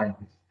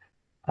compliance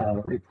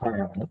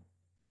requirement.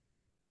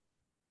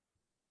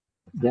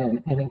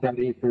 Then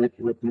anybody that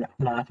would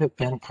not have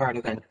been part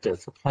of that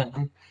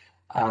discipline,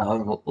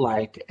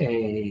 like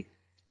a,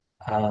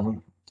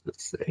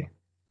 let's see,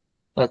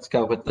 let's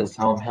go with this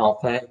home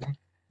health aide.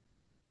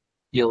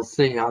 You'll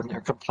see on their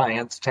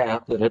compliance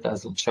tab that it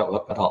doesn't show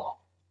up at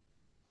all.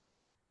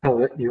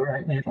 So you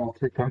are able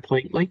to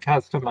completely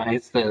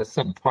customize this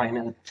and point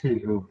it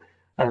to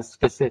a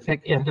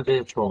specific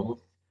individual.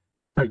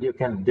 So you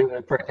can do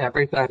it for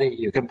everybody.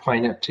 You can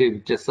point it to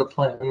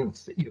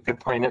disciplines. You can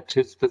point it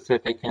to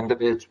specific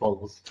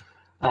individuals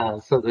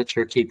so that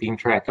you're keeping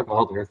track of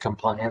all their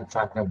compliance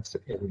items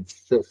in the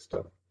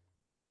system.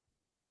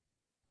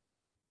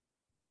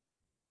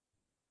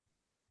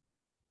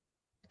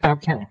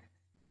 Okay.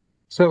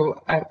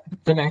 So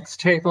the next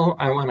table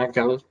I want to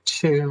go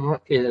to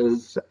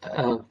is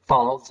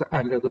falls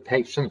under the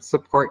patient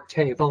support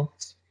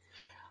tables.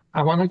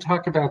 I want to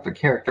talk about the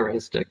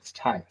characteristics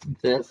type.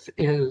 This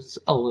is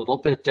a little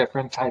bit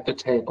different type of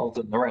table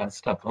than the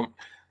rest of them.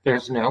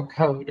 There's no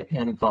code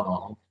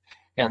involved,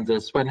 and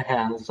this one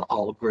has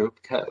all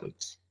group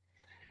codes.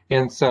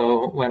 And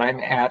so when I'm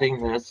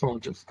adding this, we'll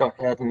just go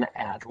ahead and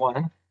add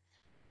one.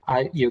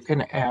 You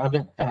can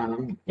add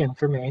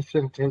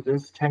information to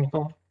this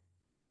table.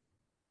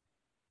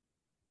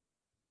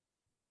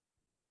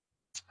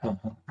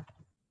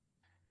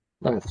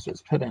 Let's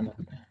just put in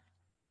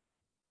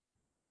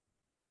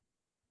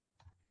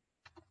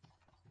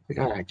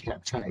God, I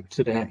can't type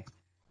today.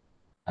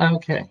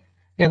 Okay,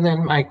 and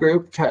then my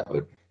group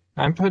code.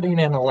 I'm putting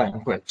in a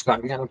language, so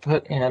I'm going to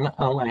put in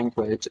a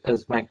language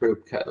as my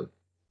group code.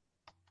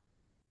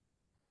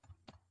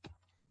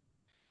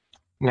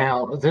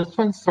 Now, this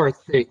one's source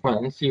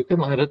sequence. You can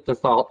let it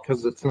default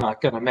because it's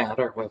not going to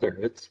matter whether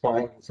it's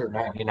 1s or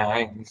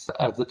 99s.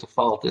 The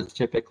default is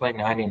typically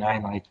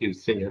 99 like you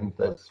see in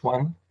this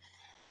one.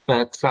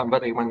 But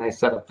somebody, when they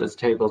set up this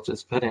table,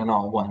 just put in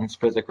all 1s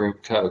for the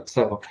group code.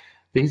 So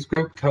these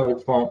group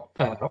codes won't,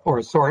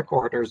 or sort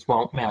orders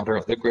won't matter.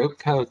 The group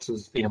codes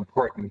is the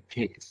important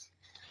piece.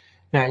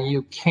 Now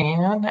you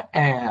can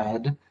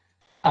add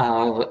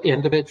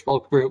individual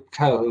group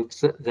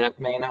codes that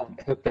may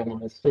not have been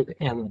listed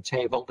in the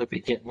table to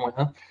begin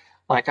with.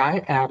 Like I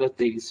added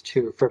these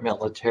two for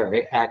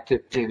military,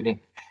 active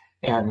duty,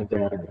 and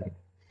veteran.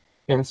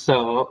 And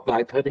so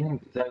by putting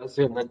those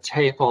in the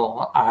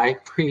table, I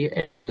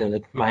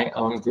created my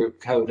own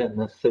group code in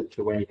this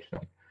situation.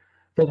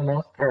 For the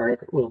most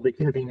part, we'll be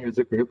giving you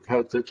the group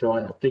codes that you'll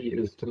have to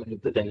use to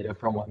move the data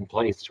from one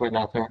place to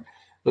another.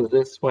 So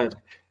this one,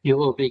 you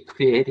will be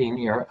creating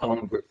your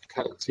own group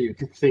code. So you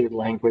can see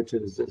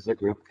languages as a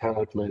group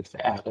code, lives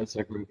at as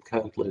a group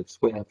code, lives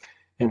with,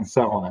 and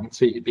so on.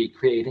 So you'd be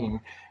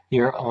creating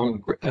your own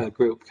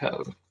group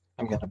code.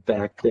 I'm going to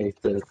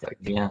backdate this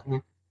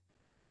again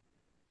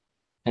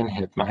and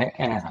hit my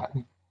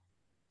add.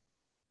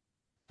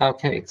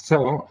 Okay,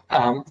 so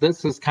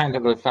this is kind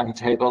of a fun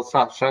table, so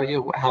I'll show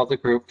you how the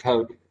group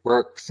code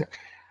works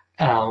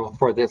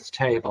for this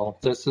table.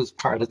 This is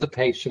part of the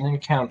patient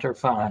encounter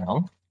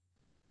file.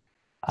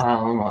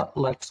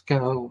 Let's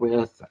go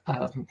with,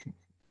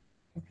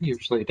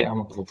 usually down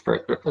a little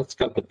further, let's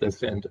go with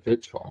this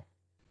individual.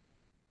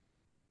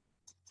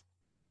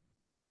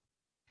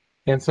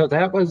 And so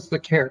that was the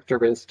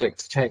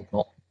characteristics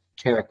table.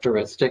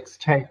 Characteristics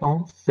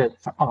table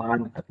sits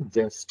on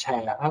this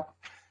tab.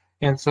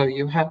 And so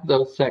you have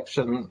those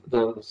sections,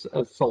 those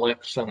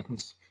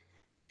selections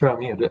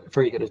for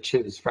you to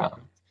choose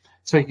from.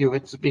 So you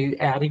would be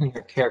adding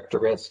your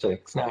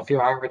characteristics. Now, if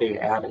you already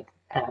added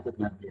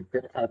them, you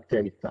could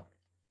update them.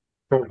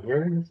 So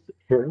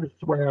here's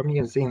where I'm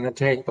using the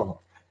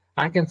table.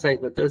 I can say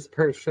that this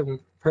person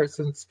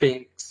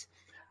speaks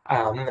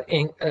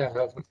in,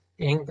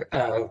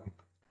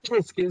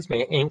 excuse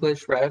me,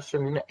 English,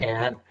 Russian,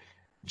 and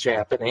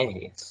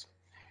Japanese.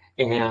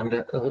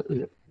 And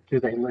do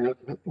they live?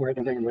 Where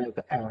do they live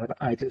at?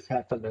 I just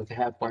happen to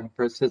have one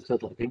for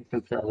assisted living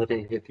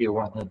facility. If you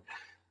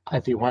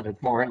wanted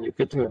more, you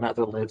could do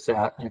another lives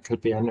out, and it could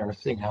be a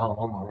nursing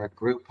home or a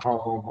group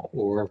home,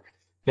 or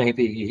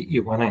maybe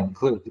you want to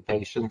include the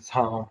patient's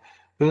home,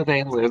 who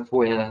they live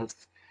with.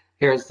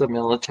 Here's the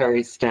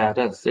military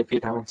status. If you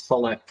don't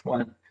select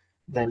one,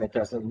 then it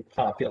doesn't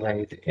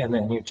populate, and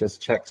then you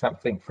just check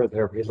something for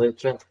their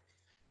religion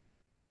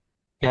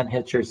and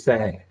hit your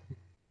say.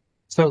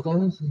 So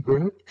those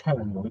group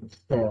codes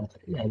that,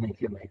 and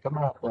if you make them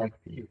up like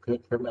you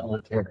could for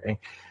military,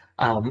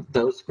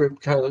 those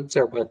group codes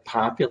are what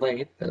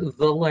populate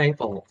the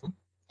label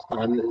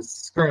on this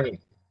screen.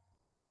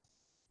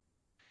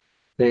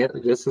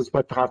 This is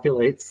what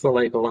populates the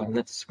label on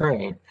the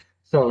screen.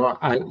 So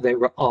they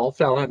were all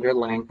fell under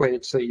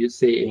language. So you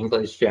see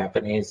English,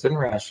 Japanese, and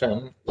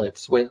Russian.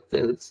 Lives with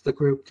is the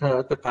group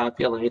code that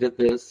populated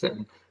this,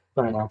 and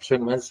my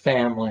option was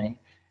family.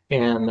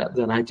 And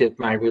then I did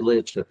my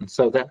religion.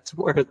 So that's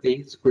where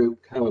these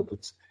group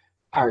codes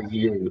are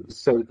used,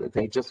 so that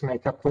they just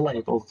make up the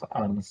labels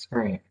on the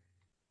screen.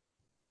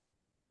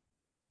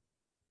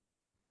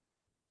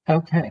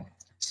 Okay,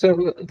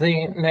 so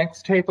the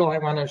next table I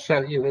want to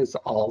show you is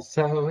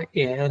also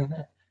in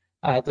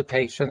the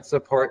patient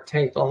support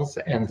tables,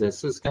 and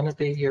this is going to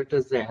be your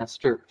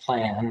disaster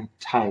plan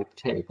type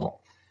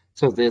table.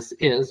 So this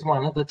is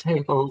one of the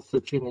tables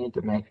that you need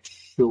to make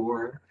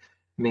sure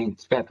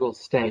meets federal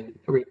state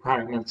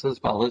requirements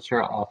as well as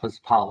your office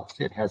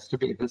policy. It has to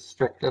be the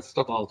strictest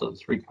of all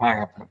those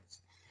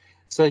requirements.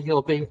 So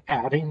you'll be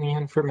adding the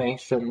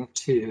information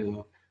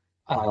to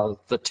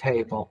the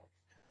table.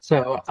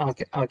 So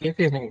I'll give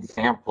you an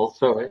example.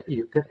 So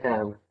you could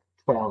have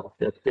 12,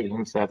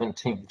 15,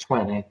 17,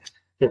 20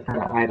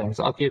 different items.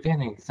 I'll give you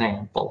an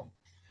example.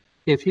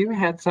 If you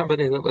had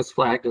somebody that was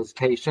flagged as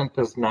patient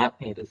does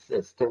not need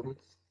assistance,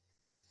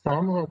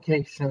 some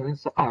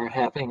locations are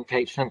having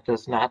patient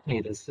does not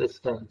need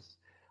assistance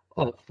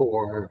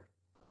for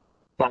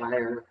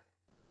fire.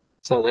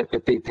 So that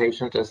would be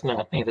patient does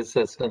not need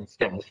assistance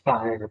dash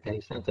fire,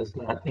 patient does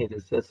not need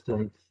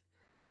assistance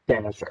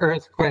dash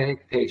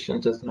earthquake,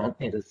 patient does not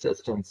need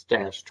assistance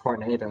dash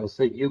tornado.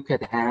 So you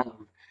could have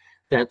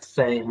that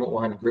same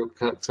one group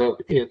code. So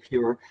if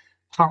your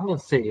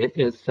policy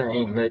is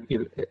saying that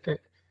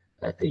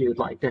you'd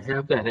like to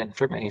have that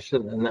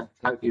information, then that's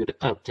how you'd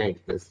update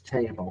this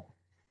table.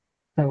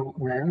 So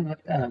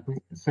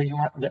so you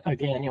want,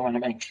 again, you want to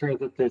make sure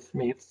that this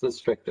meets the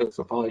strictest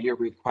of all your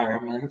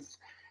requirements.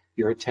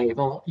 Your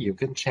table, you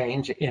can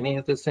change any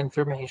of this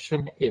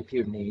information if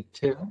you need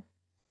to.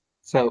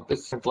 So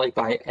simply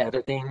by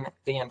editing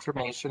the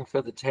information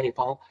for the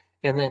table,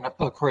 and then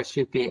of course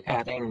you'd be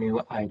adding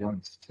new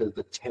items to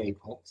the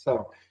table.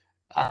 So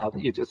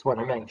you just want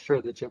to make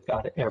sure that you've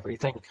got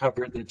everything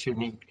covered that you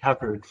need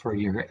covered for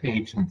your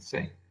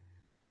agency.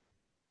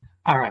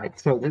 All right,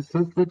 so this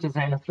is the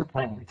disaster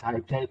planning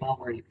type table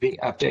where you'd be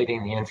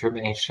updating the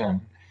information.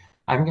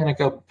 I'm going to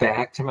go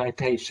back to my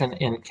patient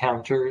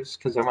encounters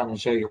because I want to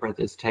show you where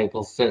this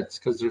table sits,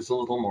 because there's a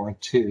little more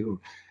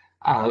to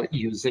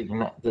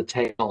using the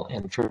table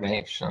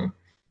information.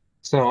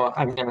 So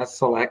I'm going to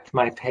select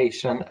my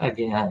patient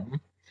again.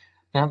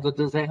 Now the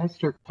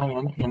disaster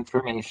plan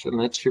information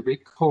that you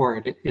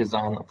record is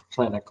on the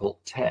clinical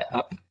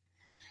tab.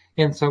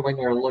 And so when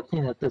you're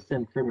looking at this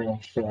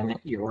information,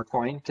 you're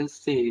going to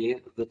see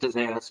the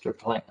disaster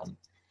plan.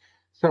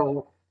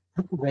 So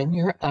when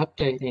you're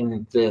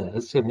updating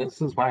this, and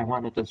this is why I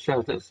wanted to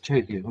show this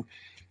to you,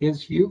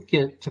 is you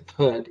get to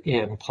put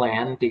in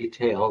plan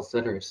details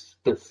that are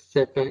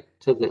specific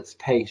to this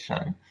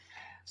patient.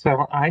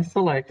 So I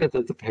selected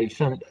that the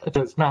patient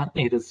does not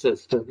need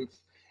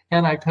assistance,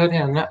 and I put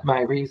in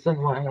my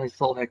reason why I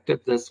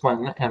selected this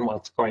one and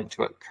what's going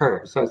to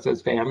occur. So it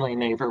says family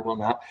neighbor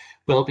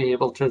will be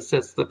able to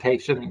assist the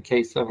patient in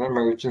case of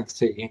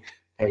emergency.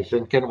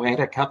 Patient can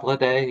wait a couple of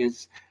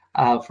days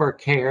for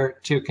care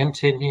to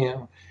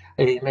continue.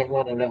 You may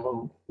want to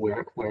know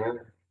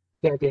where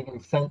they're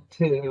being sent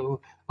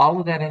to. All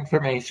of that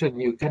information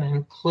you can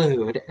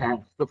include as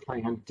the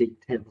plan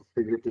details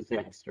for your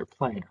disaster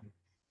plan.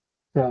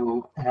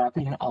 So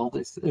having all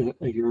this,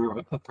 your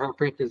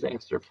appropriate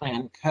disaster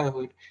plan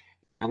code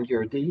and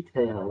your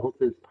details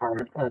is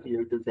part of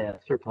your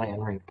disaster plan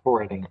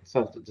reporting.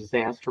 So the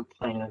disaster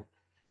plan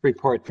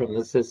report from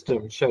the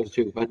system shows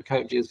you what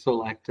code you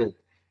selected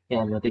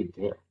and the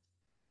details.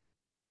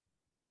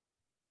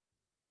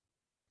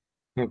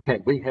 Okay,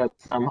 we had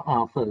some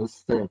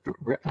office that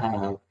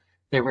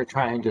they were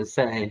trying to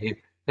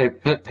say they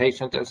put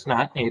patient does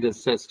not need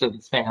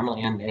assistance,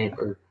 family and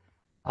neighbor.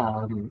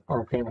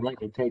 Or family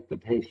to take the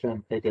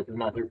patient. They did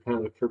another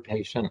code for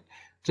patient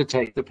to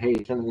take the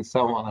patient and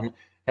so on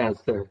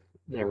as their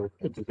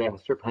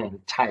disaster plan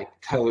type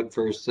code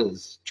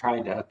versus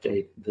trying to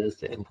update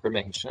this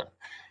information.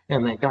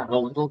 and they got a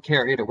little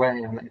carried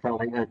away, and they've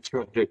only had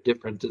 200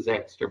 different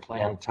disaster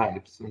plan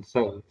types. And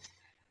so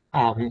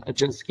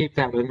just keep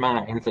that in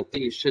mind, that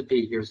these should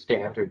be your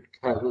standard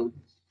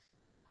codes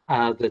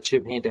that you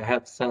need to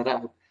have set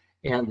up,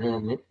 and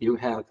then you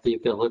have the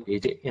ability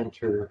to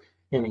enter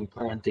any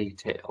plan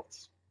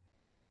details.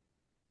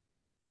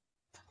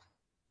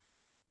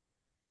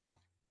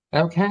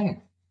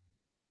 Okay.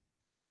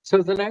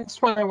 So the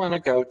next one I want to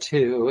go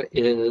to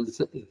is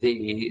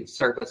the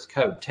service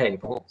code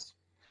tables.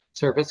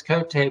 Service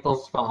code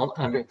tables fall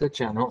under the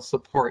general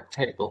support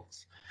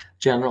tables.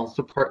 General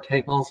support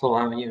tables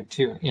allow you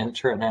to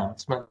enter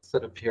announcements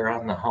that appear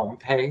on the home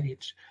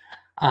page.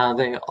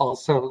 They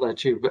also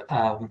let you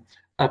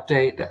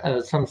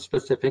update some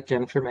specific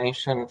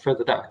information for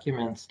the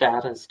document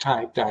status,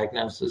 type,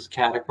 diagnosis,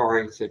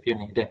 categories, if you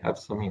need to have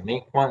some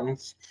unique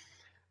ones.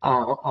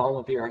 All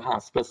of your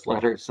hospice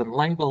letters and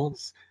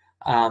labels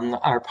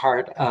are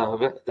part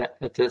of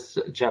this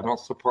general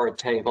support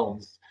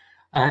tables.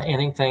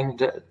 Anything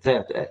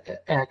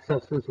that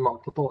accesses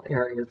multiple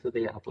areas of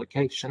the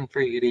application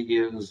for you to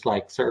use,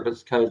 like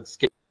service code,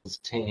 skills,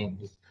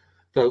 teams,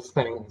 those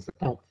things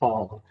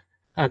fall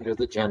under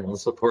the general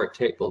support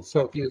table.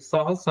 So if you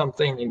saw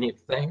something and you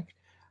think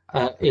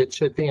it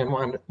should be in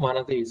one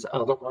of these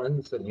other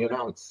ones and you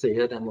don't see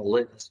it in the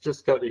list,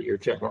 just go to your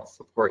general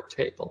support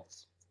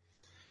tables.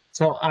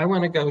 So I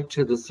want to go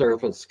to the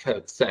service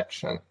code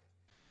section.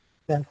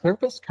 The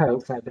service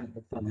codes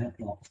identify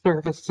all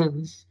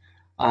services.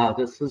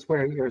 This is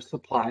where your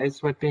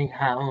supplies would be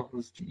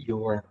housed,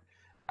 your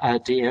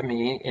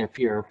DME, if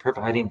you're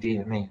providing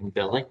DME and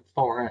billing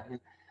for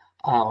it.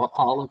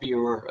 All of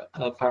your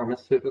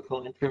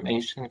pharmaceutical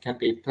information can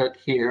be put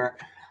here.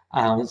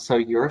 So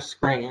your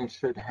screen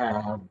should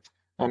have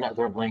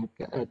another link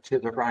to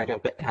the right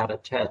of add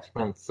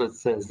attachments that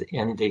says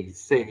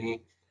NDC,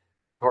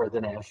 or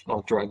the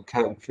National Drug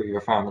Code for your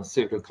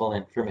pharmaceutical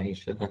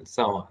information, and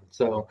so on.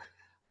 So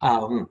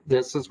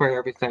this is where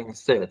everything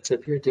sits.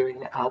 If you're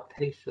doing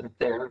outpatient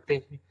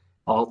therapy,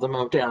 all the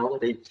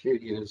modalities you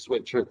use,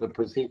 which are the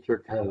procedure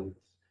codes,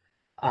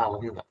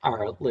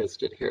 are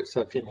listed here.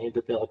 So if you need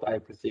to bill by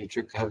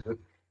procedure code,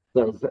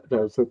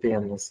 those would be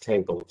in this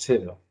table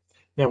too.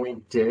 Now, we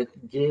did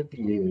give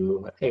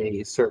you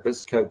a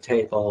service code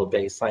table, a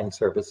baseline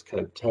service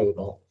code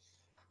table.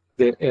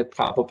 It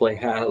probably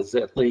has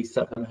at least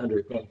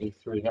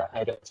 783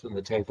 items in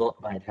the table.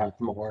 It might have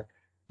more,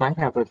 might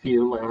have a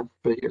few left,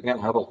 but you're going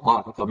to have a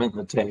lot of them in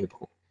the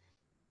table.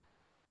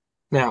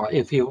 Now,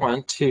 if you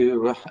want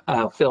to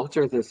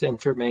filter this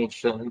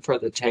information for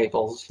the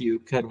tables, you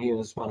can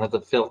use one of the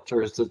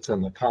filters that's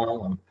in the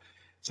column.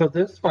 So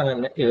this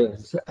one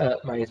is,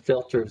 my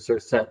filters are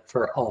set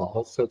for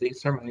all. So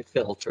these are my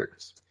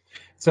filters.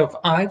 So if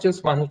I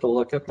just wanted to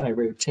look at my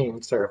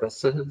routine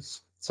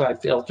services, so I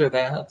filter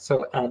that.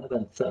 So out of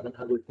that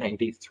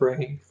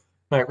 783,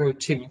 my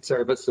routine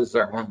services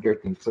are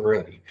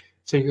 103.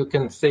 So you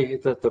can see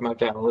that the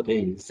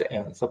modalities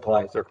and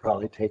supplies are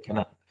probably taken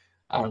up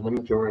the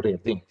majority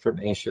of the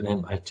information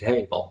in my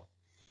table.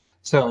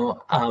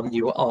 So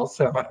you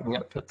also, I'm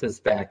going to put this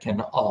back in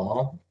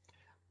all.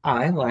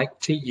 I like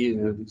to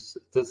use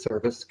the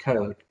service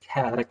code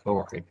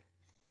category.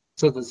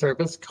 So the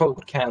service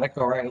code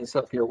category, so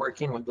if you're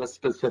working with a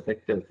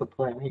specific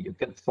discipline, you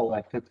can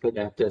select it for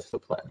that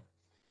discipline.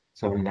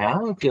 So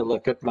now if you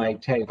look at my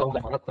table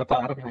down at the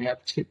bottom, I have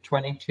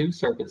 22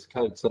 service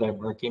codes that I'm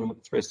working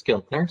with for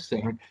skilled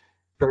nursing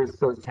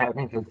versus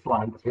having to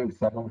slide through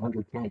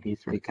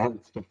 783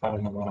 codes to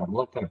find the one I'm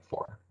looking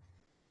for.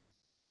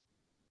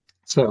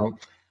 So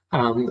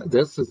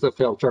this is the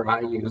filter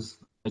I use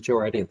the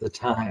majority of the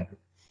time.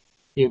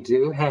 You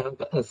do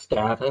have a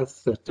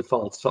status that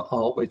defaults to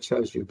all, which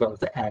shows you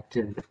both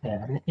active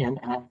and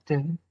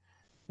inactive.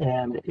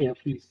 And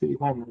if you see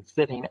one that's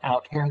sitting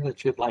out here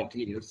that you'd like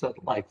to use it,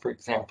 like for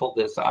example,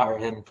 this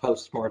RN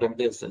postmortem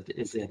visit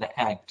is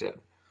inactive.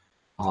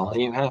 All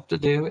you have to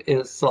do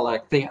is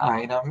select the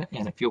item,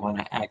 and if you want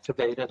to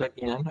activate it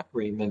again,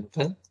 remove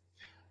it.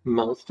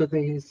 Most of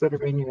these that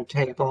are in your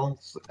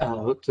tables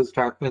to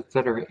start with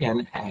that are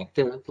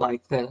inactive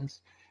like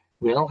this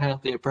will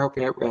have the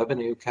appropriate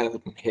revenue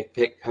code and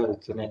HCPCS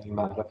codes and any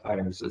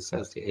modifiers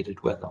associated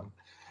with them.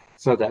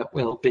 So that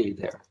will be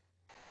there.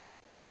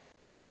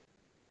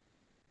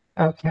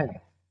 Okay.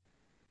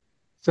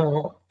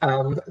 So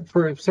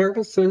for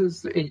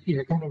services,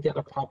 you're going to get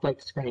a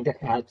public screen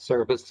to add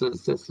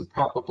services. This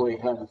probably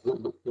has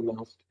the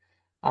most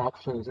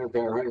options or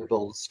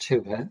variables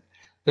to it.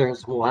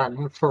 There's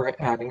one for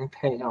adding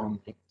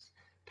pay-onlys.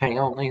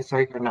 Pay-onlys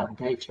are your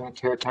non-patient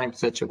care time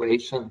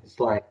situations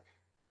like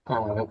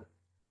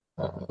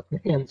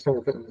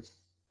in-service,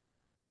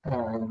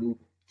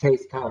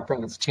 case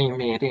conference, team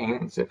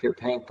meetings, if you're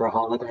paying for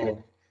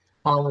holiday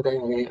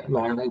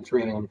mileage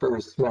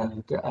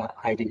reimbursement,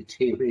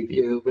 IDT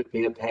review would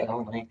be a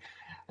pay-only.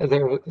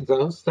 There are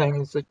those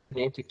things that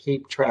you need to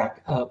keep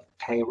track of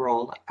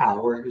payroll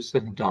hours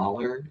and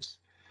dollars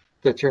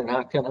that you're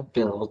not going to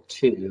bill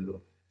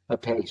to a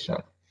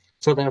patient.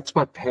 So that's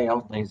what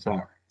pay-onlys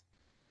are.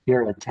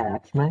 Your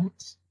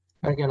attachments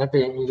are going to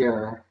be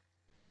your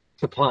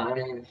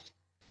supplies.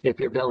 If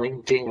you're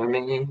billing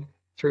DME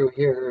through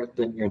here,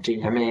 then your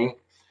DME.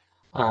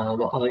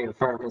 All your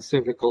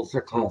pharmaceuticals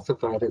are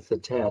classified as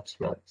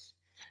attachments.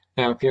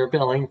 Now, if you're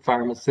billing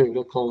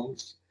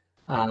pharmaceuticals,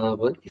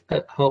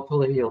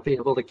 hopefully you'll be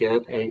able to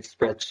get a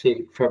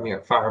spreadsheet from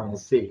your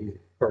pharmacy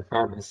or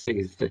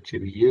pharmacies that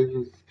you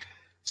use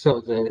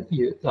so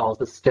that all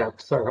the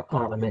steps are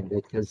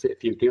automated. Because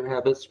if you do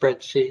have a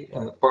spreadsheet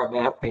in the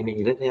format we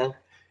need it in,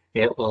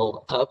 it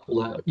will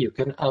upload, you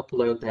can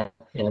upload that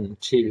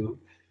into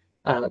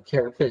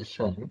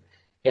CareFish,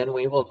 and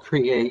we will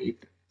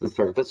create the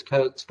service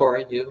codes for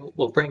you.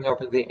 We'll bring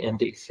over the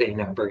NDC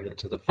number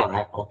into the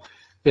file.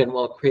 Then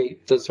we'll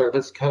create the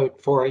service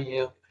code for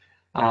you.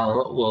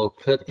 We'll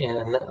put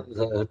in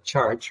the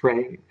charge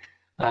rate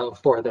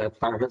for that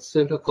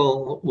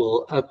pharmaceutical.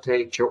 We'll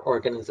update your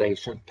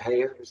organization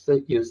payers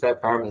that use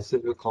that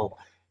pharmaceutical,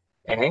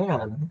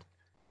 and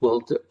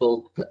we'll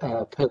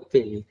put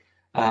the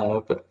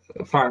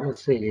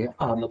pharmacy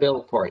on the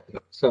bill for you.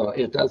 So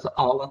it does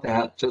all of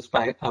that just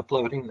by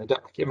uploading the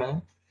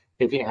document.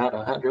 If you had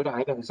 100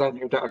 items on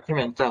your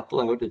document to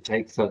upload, it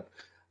takes a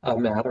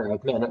matter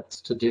of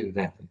minutes to do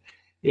that.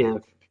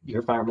 If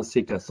your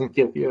pharmacy doesn't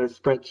give you a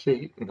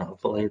spreadsheet, and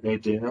hopefully they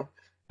do,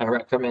 I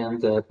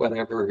recommend that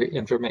whatever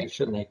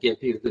information they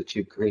give you, that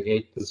you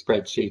create the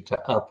spreadsheet to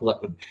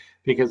upload.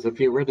 Because if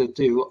you were to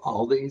do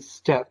all these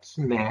steps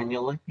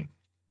manually,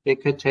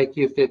 it could take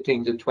you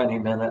 15 to 20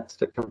 minutes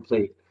to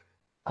complete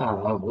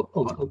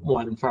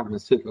one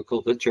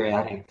pharmaceutical that you're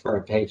adding for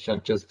a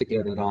patient just to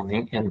get it on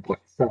the invoice.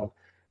 So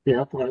the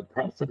upload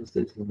process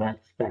is much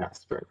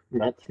faster,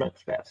 much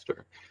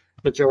faster.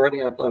 Majority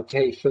of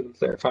locations,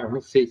 their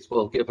pharmacies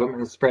will give them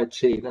a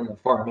spreadsheet in the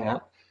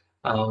format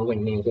we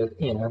need it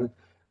in.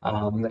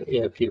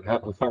 If you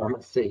have a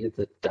pharmacy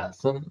that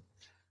doesn't,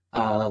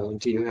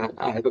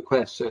 I have a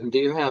question. Do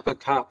you have a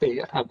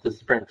copy of the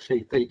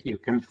spreadsheet that you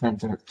can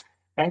send us?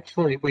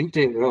 Actually, we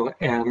do,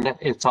 and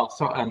it's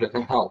also under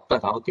the help,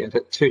 but I'll get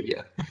it to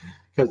you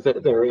because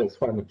there is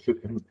one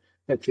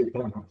that you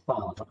can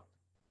follow.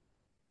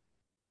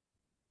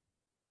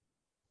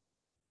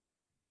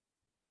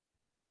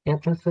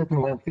 Interested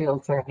in what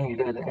fields are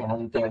needed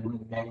and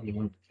then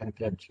naming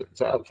conventions.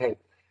 Okay,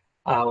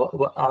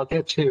 I'll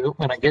get you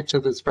when I get to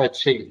the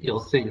spreadsheet. You'll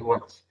see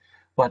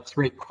what's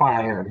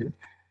required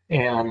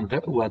and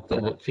what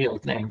the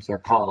field names are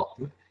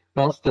called.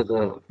 Most of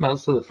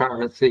the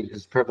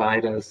pharmacies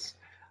provide us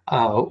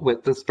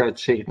with the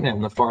spreadsheet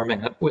in the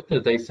format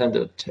they send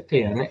it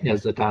in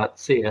as a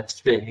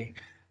 .csv.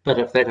 But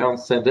if they don't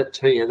send it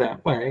to you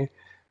that way,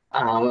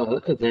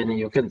 then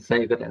you can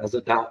save it as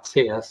a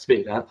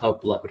 .csv to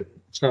upload it.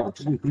 So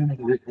you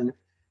can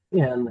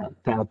in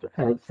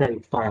that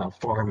save file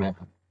format.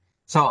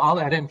 So all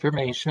that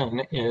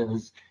information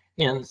is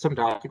in some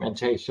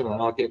documentation,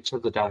 and I'll get to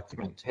the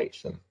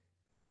documentation.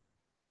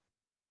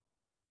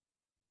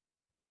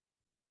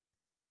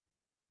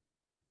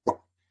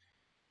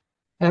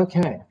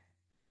 Okay.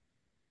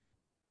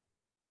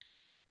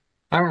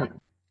 All right.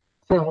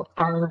 So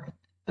our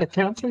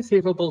accounts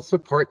receivable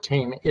support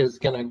team is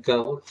going to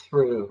go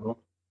through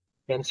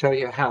and show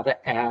you how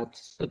to add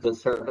the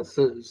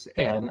services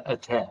and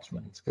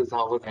attachments, because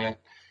all of that,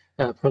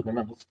 for the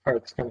most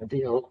part, is going to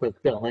deal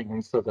with billing.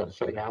 So they'll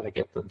show you how to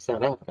get them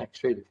set up, make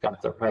sure you've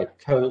got the right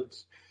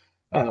codes,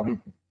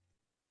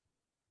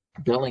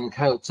 billing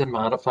codes and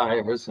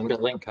modifiers, and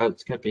billing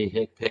codes can be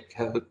HCPCS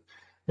code.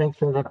 Make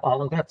sure that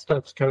all of that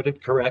stuff's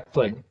coded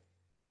correctly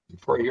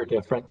for your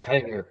different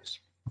payers.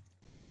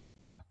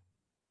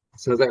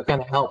 So they're going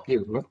to help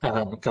you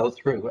go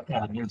through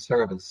adding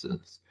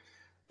services.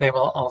 They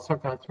will also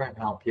go through and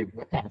help you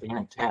with adding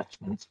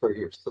attachments for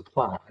your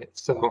supplies.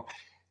 So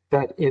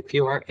that if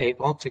you are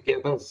able to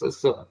give us a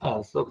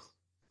supply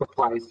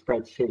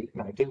spreadsheet,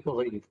 and I do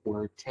believe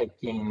we're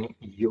taking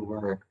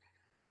your,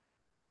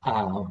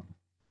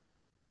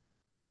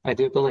 I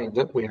do believe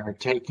that we are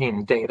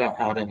taking data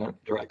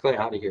directly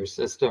out of your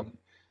system.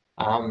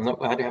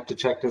 I'd have to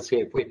check to see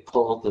if we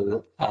pull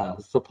the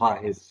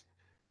supplies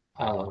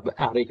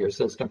out of your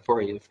system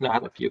for you. If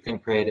not, if you can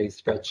create a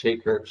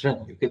spreadsheet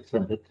version, you could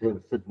send it to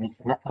us and we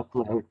can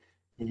upload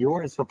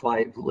your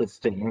supply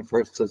listing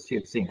versus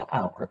using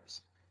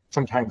ours.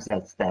 Sometimes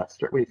that's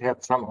faster. We've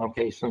had some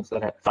locations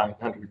that have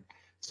 500,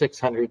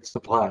 600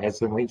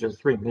 supplies, and we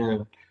just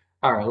removed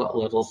our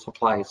little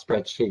supply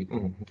spreadsheet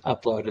and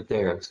uploaded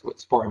theirs, so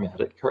it's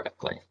formatted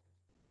correctly.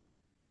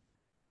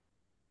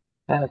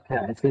 Okay,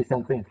 I see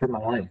something from my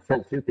line.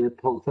 Says you did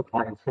pull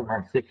supplies from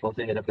our SQL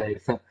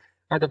database.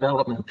 Our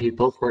development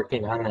people's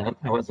working on that.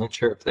 I wasn't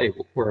sure if they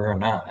were or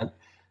not.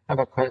 I have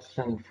a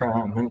question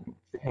from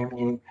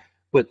Amy.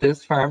 Would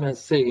this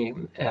pharmacy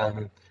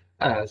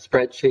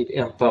spreadsheet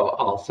info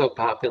also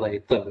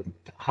populate the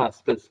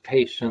hospice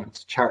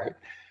patients chart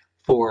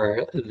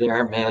for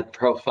their med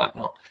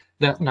profile?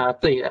 That's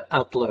not the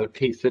upload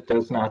piece. It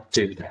does not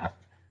do that.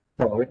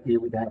 So you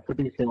would have to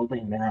be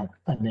building that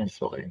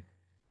initially.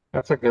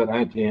 That's a good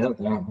idea,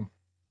 though.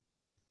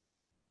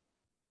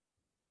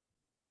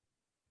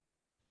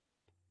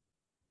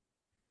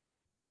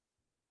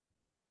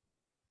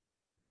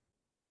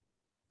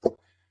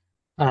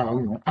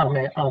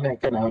 I'll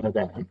make a note of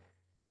that.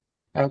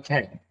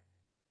 Okay.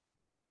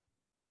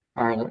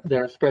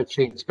 There are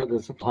spreadsheets for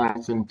the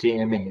supplies in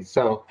DME.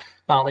 So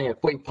Molly, if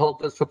we pull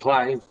the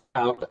supplies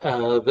out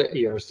of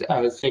your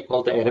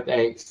SQL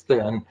database,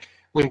 then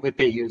we would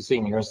be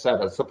using your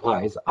set of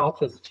supplies. I'll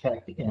just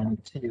check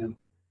into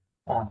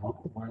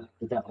one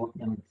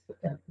developments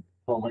and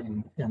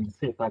pulling and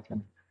see if I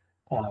can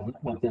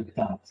what they've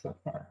got so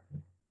far.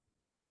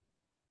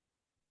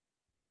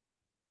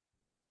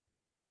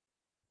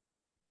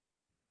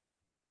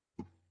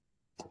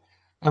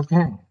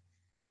 Okay.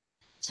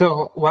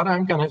 So what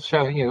I'm going to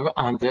show you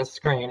on this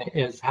screen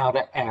is how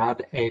to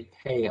add a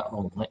pay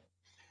only.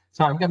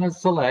 So I'm going to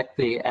select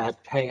the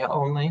add pay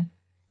only.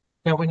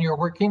 Now, when you're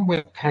working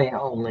with pay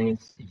only,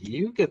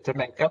 you get to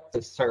make up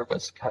the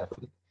service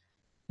code.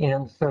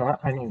 And so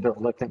I need to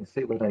look and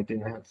see what I do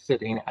have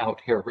sitting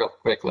out here real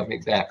quick. Let me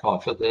back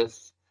off of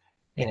this.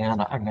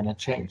 And I'm going to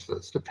change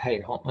this to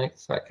pay only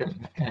so I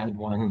can add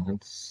one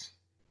that's,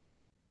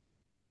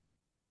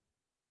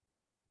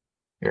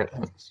 here it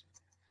is.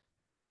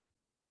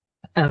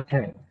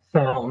 Okay,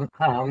 so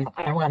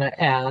I want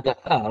to add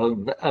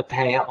a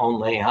pay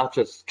only. I'll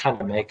just kind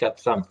of make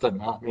up something.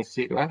 Let me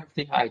see. Do I have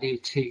the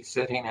IDT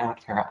sitting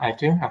out here? I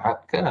do have.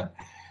 Good.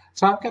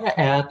 So I'm going to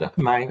add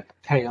my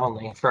pay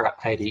only for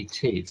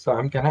IDT. So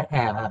I'm going to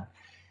add,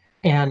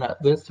 and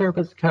this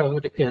service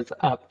code is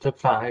up to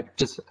 5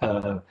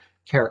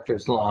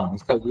 characters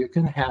long. So you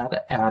can have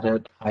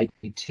added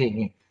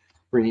IDT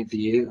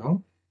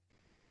review.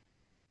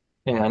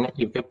 And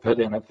you could put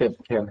in a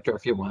 5th character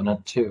if you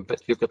wanted to,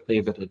 but you could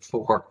leave it at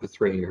 4 or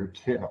 3 or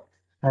 2.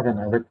 I have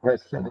another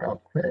question real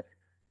quick.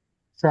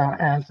 So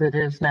as it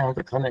is now,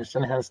 the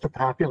clinician has to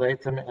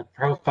populate the med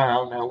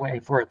profile, no way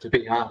for it to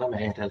be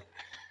automated.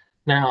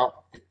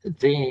 Now,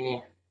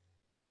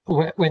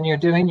 when you're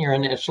doing your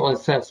initial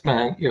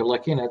assessment, you're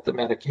looking at the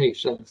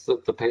medications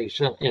that the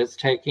patient is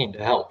taking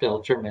to help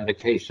build your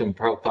medication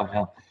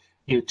profile.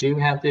 You do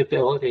have the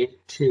ability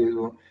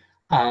to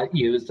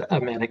use a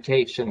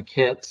medication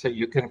kit, so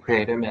you can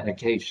create a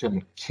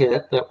medication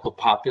kit that will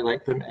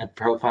populate the med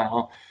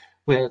profile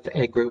with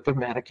a group of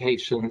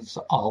medications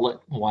all at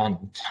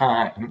one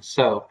time.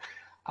 So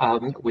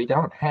we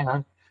don't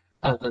have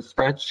the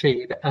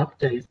spreadsheet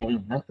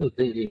updating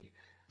the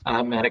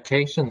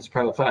medications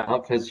profile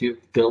because you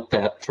built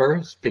that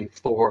first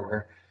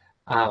before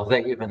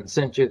they even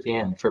sent you the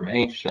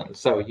information.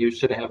 So you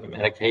should have a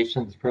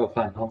medications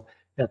profile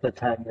at the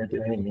time you're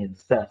doing the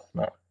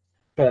assessment.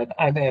 But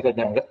I made a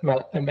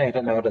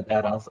note of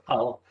that.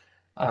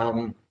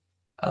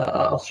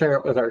 I'll share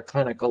it with our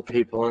clinical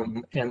people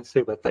and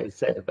see what they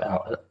say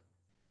about it.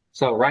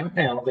 So right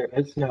now there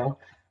is no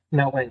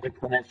way the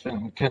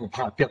clinician can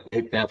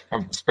populate that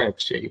from a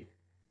spreadsheet.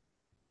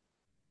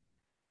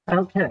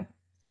 Okay,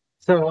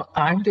 so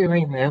I'm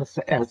doing this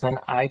as an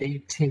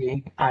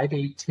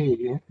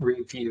IDT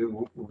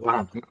review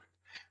 1.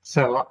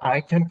 So I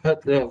can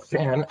put this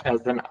in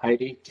as an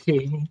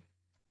IDT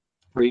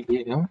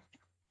review.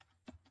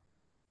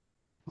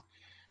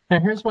 Now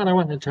here's what I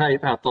want to tell you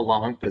about the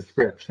long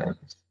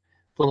descriptions.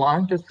 The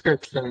long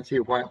descriptions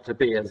you want to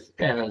be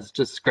as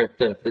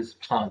descriptive as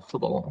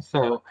possible.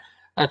 So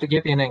to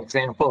give you an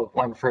example of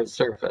one for a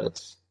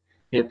service,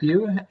 if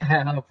you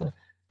have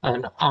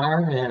an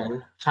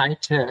RN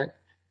high-tech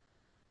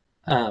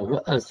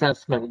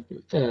assessment,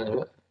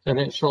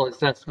 initial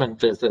assessment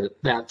visit,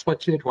 that's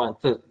what you'd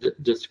want the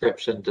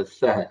description to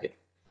say.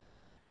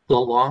 The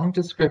long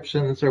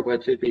descriptions are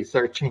what you'd be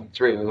searching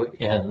through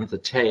in the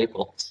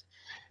tables.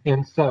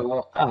 And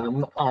so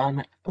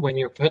when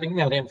you're putting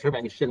that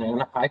information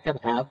in, I could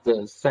have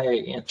this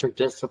say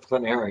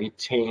interdisciplinary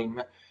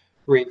team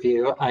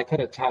review. I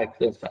could have typed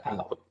this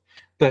out.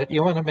 But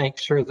you want to make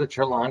sure that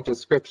your long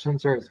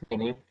descriptions are as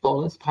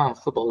meaningful as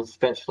possible,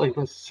 especially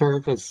with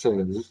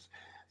services,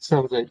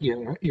 so that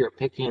you're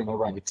picking the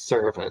right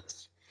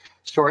service.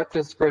 Short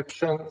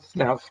descriptions,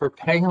 now for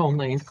pay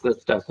onlys,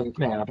 this doesn't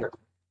matter.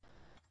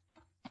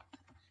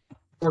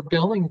 For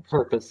billing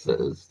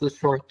purposes, the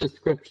short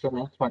description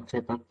is what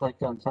typically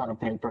goes on a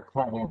paper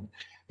claim.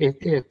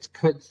 It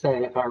could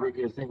say, if I were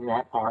using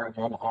that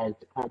RN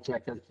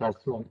high-tech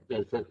assessment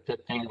visit,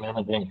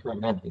 15-minute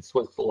increments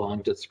was the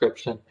long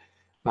description.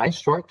 My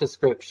short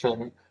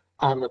description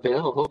on the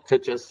bill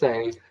could just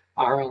say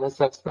RN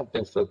assessment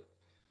visit.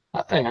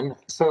 And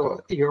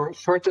so your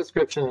short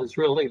description is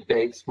really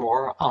based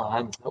more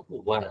on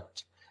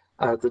what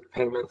the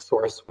payment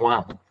source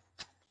wants.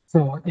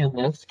 So in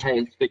this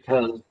case,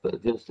 because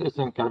this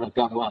isn't going to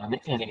go on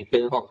any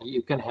bill,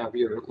 you can have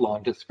your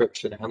long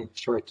description and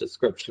short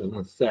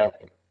description say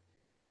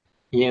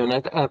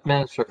unit of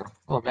measure.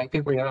 Well,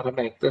 maybe we ought to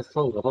make this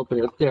a little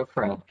bit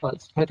different.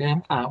 Let's put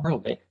in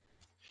hourly.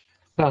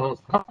 So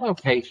some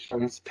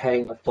locations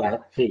pay a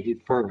flat fee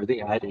for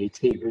the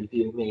IDT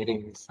review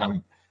meeting,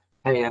 some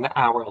pay an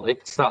hourly.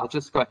 So I'll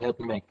just go ahead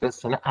and make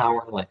this an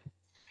hourly.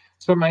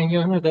 So my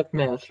unit of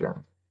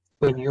measure,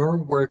 when you're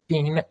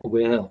working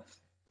with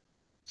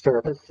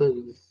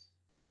services,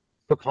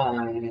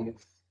 supplies,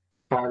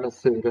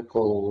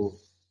 pharmaceuticals,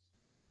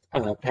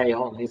 pay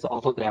onlys,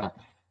 all of that,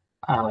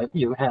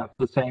 you have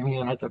the same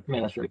unit of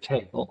measure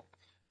table.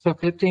 So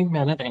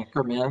 15-minute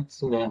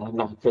increments, and then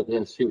not for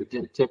this, you would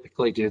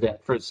typically do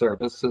that for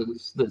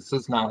services. This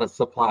is not a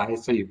supply,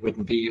 so you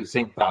wouldn't be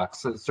using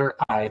boxes or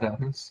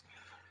items.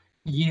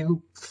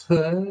 You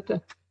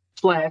could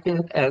flag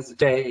it as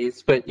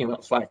days, but you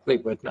most likely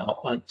would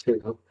not want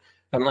to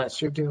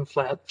unless you do a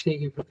flat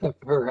fee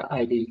per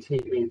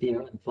IDT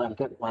review and flag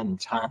it one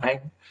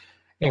time.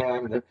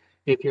 And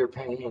if you're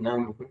paying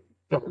them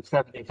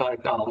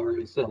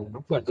 $75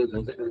 and whether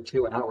they're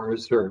 2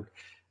 hours or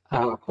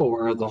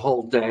the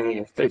whole day,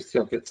 if they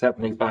still get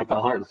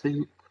 $75, so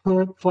you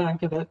could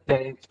flag it at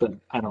days, but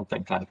I don't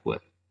think I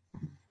would.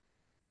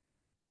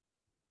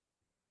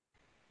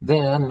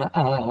 Then,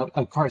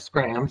 of course,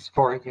 grams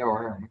for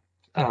your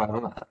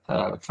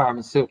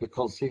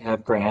pharmaceuticals, you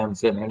have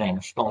grams,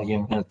 international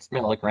units,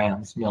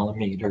 milligrams,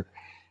 millimeter,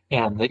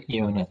 and the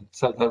unit.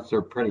 So those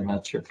are pretty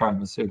much your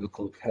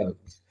pharmaceutical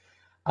codes.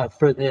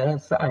 For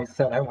this, I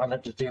said I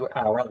wanted to do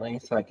hourly,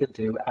 so I could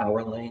do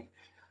hourly.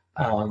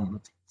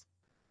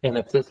 And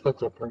if this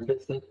was a per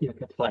visit, you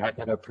could flag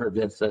it a per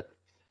visit.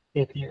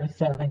 If you're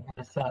setting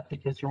this up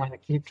because you want to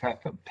keep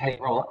track of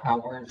payroll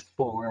hours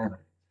for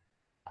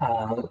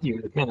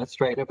your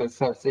administrative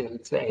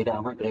associates,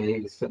 8-hour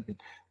days and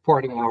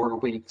 40-hour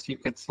weeks, you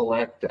could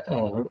select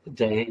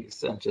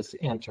days and just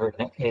enter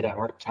an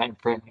 8-hour time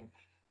frame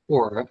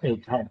or a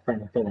time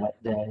frame for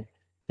that day.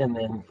 And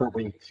then for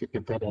weeks, you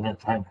could put in a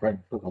time frame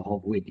for the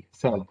whole week.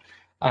 So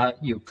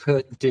you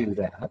could do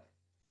that.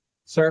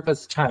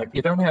 Service type,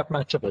 you don't have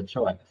much of a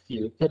choice.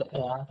 You could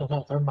add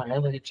another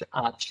mileage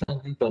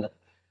option, but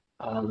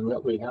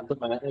we have the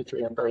mileage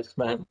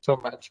reimbursement, so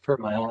much per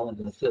mile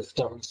in the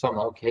system. Some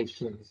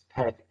locations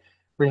pay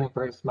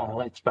reimburse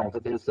mileage by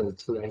the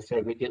visit. So they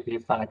say we give you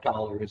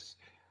 $5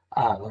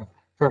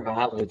 for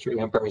mileage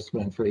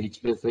reimbursement for each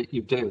visit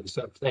you do.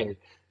 So if they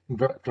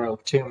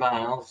drove 2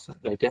 miles,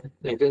 they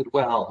did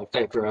well. If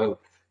they drove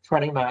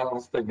 20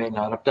 miles, they may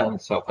not have done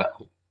so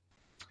well.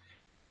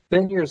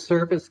 Then your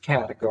service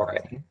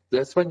category.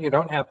 This one, you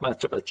don't have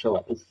much of a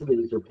choice.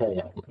 These are pay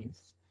onlys.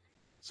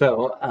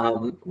 So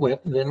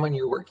then when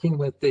you're working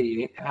with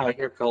how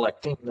you're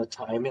collecting the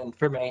time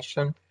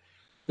information,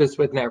 this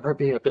would never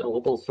be a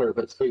billable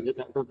service. So you'd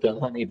never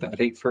bill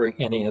anybody for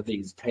any of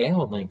these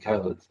pay-only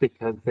codes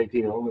because they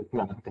deal with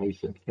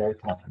non-patient care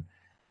time.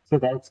 So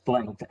that's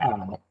blanked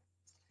out.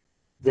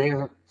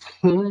 There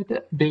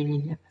could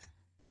be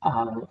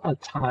a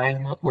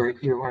time where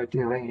you are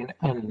doing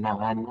a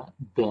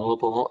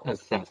non-billable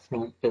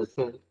assessment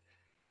visit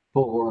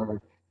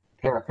for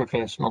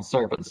paraprofessional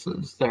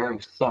services. There are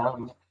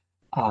some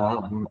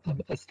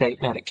state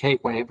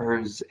Medicaid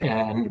waivers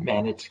and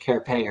managed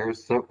care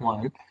payers that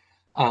want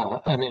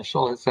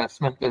initial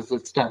assessment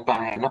visits done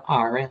by an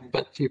RN,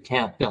 but you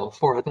can't bill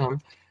for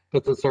them.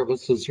 But the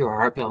services you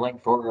are billing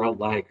for are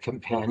like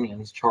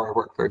companions, chore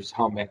workers,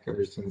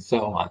 homemakers, and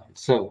so on.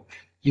 So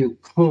you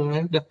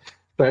could,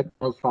 but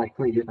most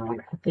likely you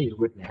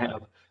wouldn't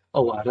have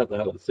a lot of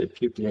those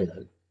if you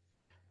did.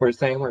 We're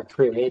saying we're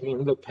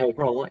creating the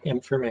payroll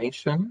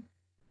information.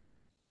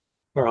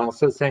 We're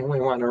also saying we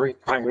want to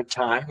require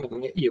time,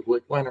 and you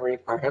would want to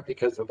require it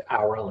because of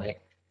hourly.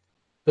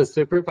 The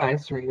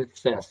supervisory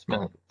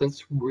assessment,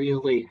 this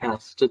really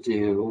has to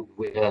do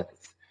with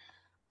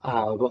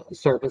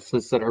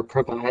services that are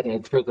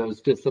provided for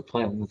those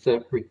disciplines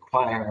that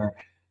require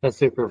a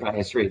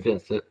supervisory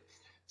visit.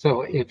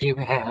 So if you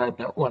had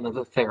one of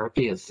the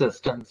therapy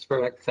assistants,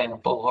 for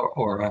example,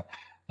 or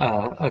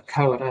a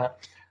CODA,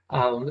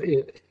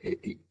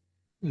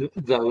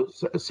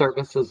 those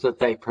services that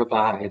they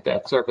provide,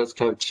 that service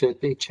code should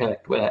be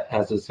checked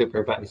as a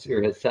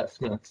supervisory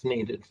assessment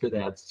needed for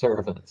that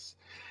service.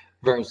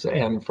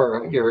 And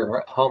for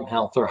your home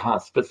health or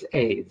hospice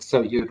aid,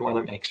 so you'd want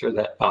to make sure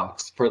that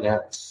box for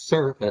that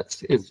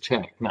service is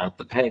checked, not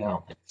the pay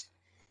only.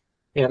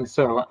 And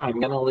so I'm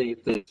going to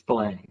leave this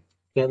blank.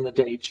 Then the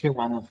date you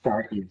want to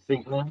start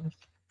using this.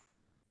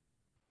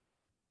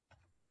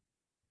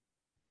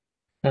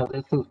 Now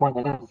this is one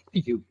of those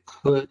you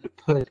could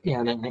put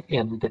in an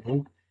end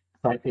date.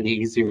 Might be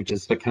easier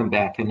just to come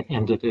back and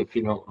end it if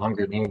you no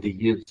longer need to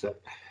use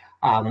it.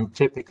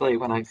 Typically,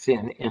 when I see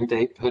an end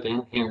date put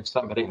in here,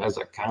 somebody has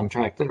a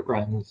contract that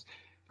runs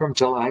from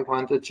July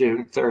 1 to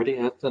June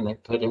 30th, and they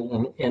put in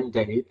an end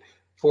date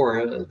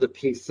for the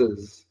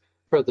pieces,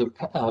 for the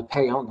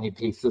pay-only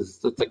pieces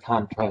that the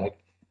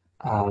contract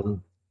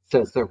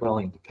says they're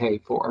willing to pay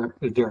for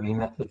during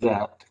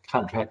that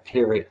contract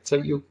period. So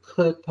you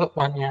could put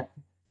one in.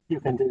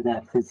 You can do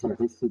that for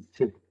services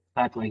too.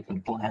 I'd leave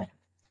it blank.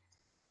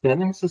 Then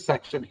there's a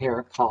section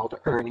here called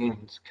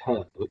earnings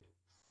code.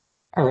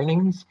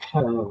 Earnings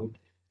code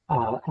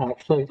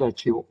actually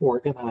lets you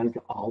organize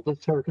all the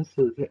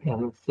services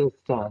in the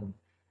system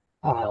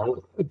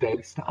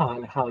based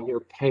on how your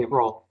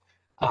payroll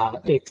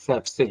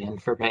accepts the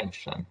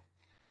information.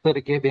 So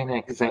to give you an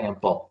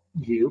example,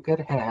 you could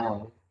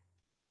have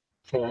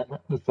 10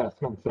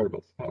 assessment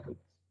service codes.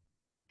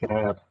 You could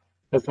have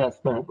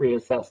assessment,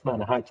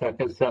 reassessment,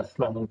 high-tech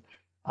assessment,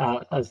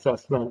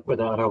 assessment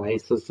without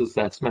OASIS,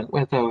 assessment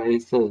with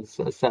OASIS,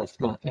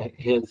 assessment,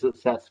 his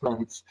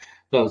assessments,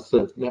 those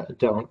that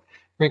don't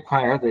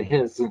require the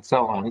his and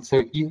so on.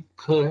 So you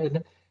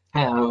could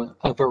have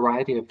a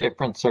variety of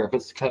different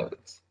service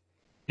codes.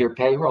 Your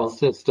payroll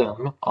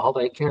system, all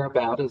they care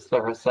about is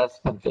their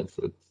assessment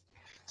visits.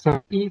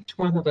 So each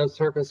one of those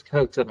service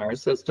codes in our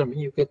system,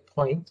 you could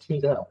point to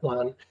that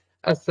one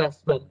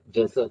assessment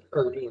visit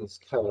earnings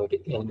code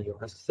in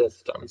your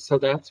system. So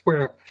that's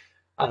where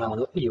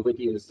you would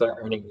use the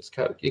earnings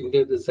code. You can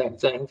do the same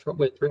thing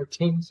with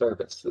routine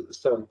services.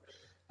 So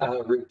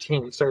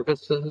routine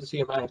services,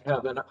 you might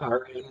have an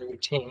RN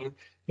routine,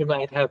 you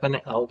might have an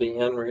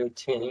LVN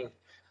routine.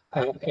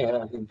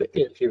 And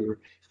if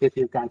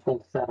you've got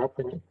those set up,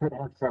 then you could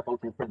have several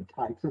different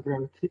types of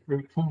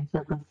routine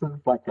services,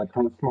 like a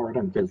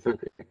postmortem visit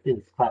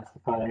is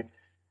classified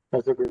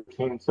as a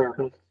routine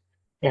service.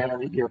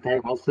 And your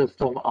payroll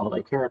system, all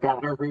they care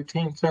about are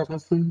routine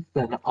services,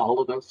 then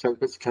all of those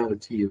service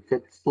codes you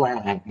could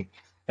flag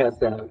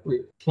as a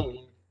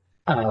routine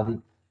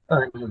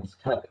earnings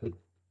code.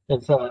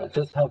 And so it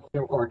just helps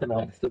you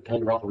organize the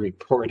payroll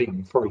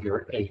reporting for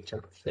your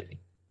agency.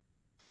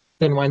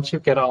 Then once you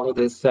get all of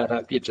this set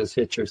up, you just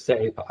hit your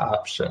save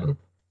option.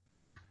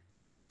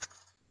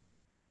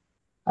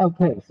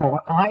 Okay, so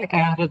I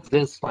added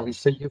this one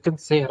so you can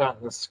see it on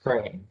the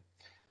screen.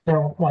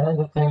 So one of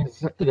the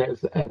things,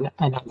 there's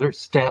another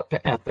step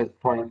at this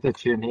point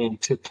that you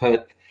need to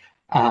put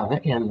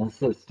in the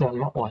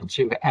system once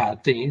you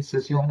add these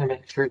is you want to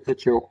make sure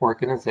that your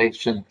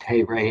organization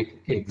pay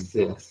rate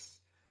exists.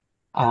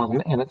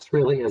 And it's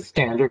really a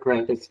standard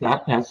rate. It's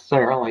not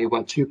necessarily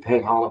what you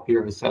pay all of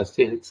your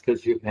associates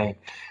because you may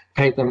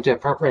pay them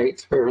different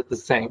rates for the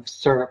same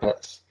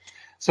service.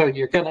 So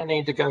you're going to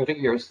need to go to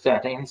your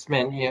settings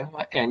menu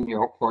and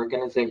your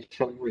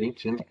organization,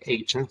 region,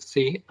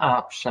 agency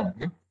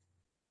option.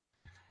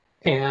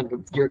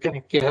 And you're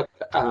going to get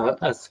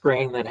a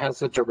screen that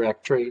has a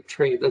directory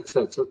tree that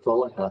sits at the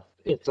left.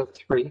 It's a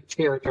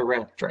 3-tier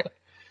directory.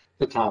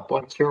 The top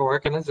one's your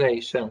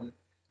organization,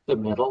 the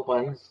middle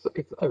one's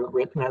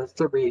written as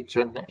the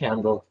region,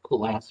 and the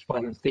last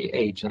one's the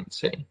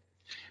agency.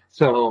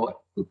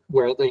 So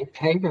where the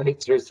pay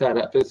rates are set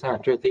up is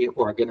under the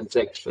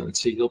organization.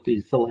 So you'll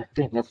be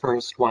selecting the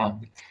first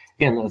one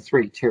in the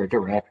 3-tier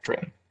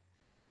directory.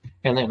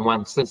 And then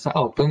once this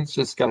opens,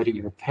 just go to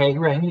your pay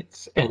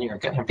rates, and you're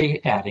going to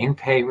be adding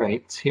pay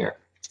rates here.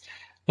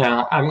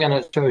 Now, I'm going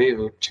to show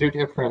you 2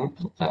 different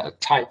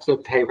types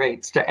of pay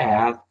rates to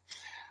add.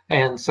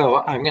 And so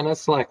I'm going to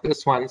select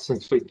this one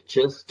since we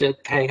just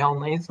did pay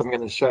only. So I'm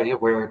going to show you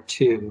where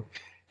to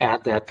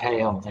add that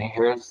pay only.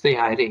 Here's the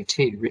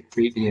IDT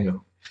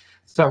review.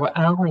 So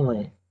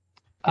hourly,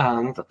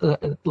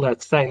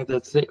 let's say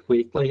that's it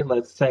weekly.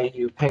 Let's say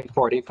you pay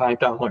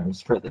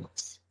 $45 for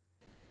this.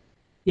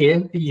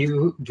 If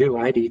you do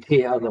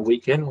IDT on the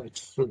weekend,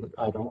 which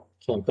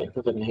can't think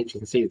of an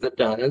agency that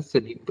does,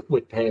 and you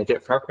would pay a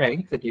different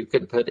rate, that you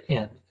could put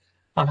in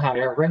a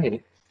higher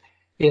rate.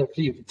 If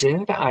you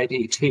did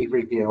IDT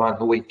review on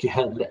the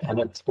weekend and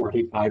it's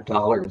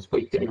 $45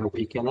 weekend or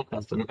weekend, it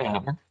doesn't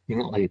matter. You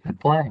can leave it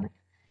blank.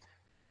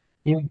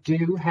 You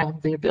do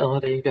have the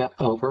ability to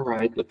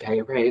override the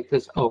pay rate.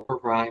 This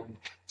override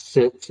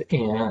sits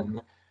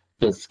in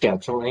the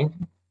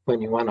scheduling. When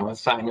you want to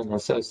assign an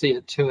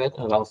associate to it,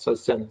 it also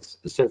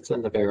sits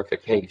in the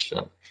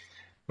verification.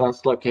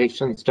 Most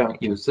locations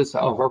don't use this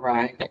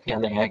override,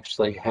 and they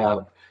actually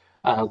have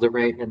the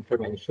rate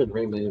information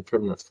removed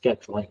from the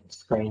scheduling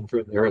screen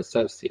for their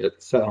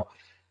associates. So,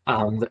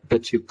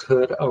 but you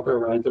could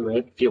override the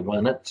rate if you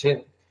wanted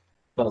to.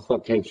 Most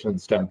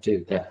locations don't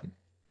do that.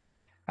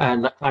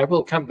 And I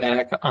will come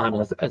back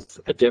on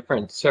a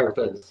different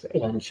service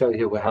and show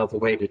you how the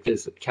weighted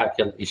visit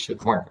calculation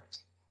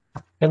works.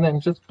 And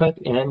then just put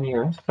in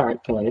your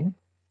start pay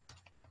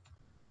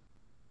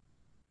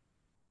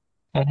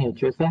and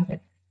hit your save.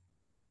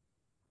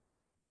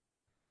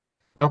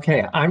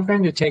 Okay, I'm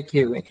going to take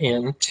you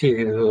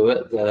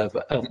into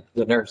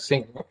the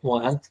nursing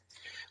one.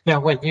 Now,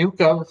 when you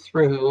go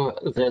through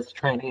this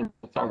training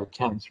with our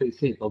accounts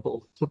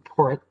receivable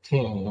support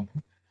team,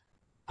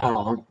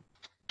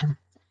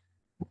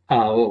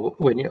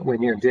 when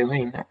you're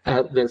doing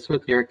this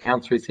with your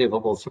accounts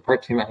receivable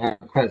support team, I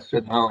have a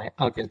question.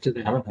 I'll get to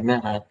that in a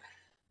minute.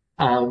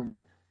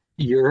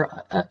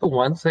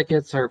 Once I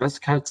get service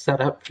code set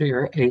up for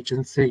your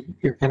agency,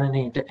 you're going to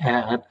need to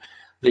add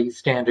the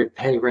standard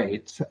pay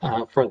rates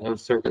for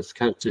those service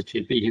codes that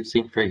you'd be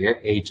using for your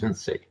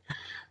agency.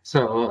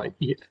 So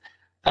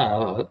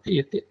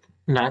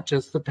not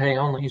just the pay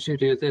onlys you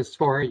do this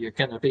for, you're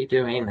going to be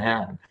doing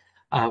that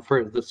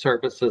for the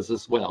services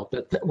as well.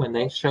 But when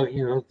they show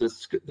you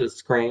the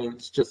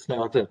screens, just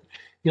know that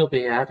you'll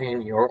be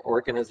adding your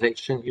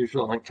organization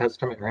usual and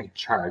customary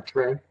charge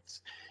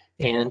rates,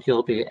 and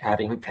you'll be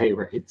adding pay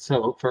rates.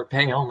 So for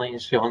pay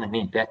onlys, you only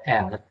need to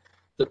add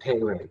the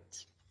pay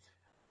rates.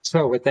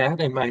 So with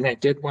that in mind, I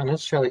did want to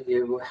show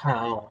you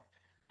how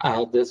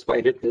this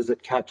weighted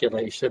visit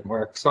calculation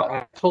works. So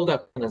I pulled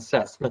up an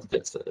assessment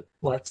visit.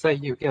 Let's say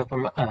you give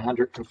them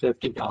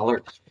 $150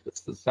 for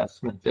this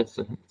assessment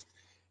visit.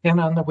 And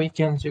on the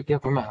weekends, you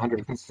give them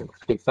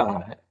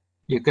 $165.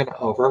 You can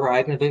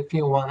override it if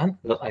you want,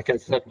 but like I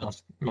said,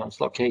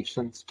 most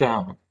locations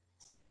don't.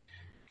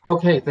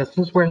 Okay, this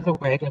is where the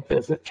weighted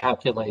visit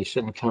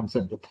calculation comes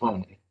into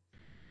play.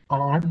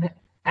 On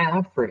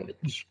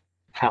average,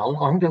 how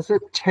long does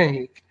it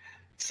take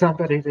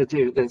somebody to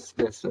do this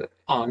visit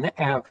on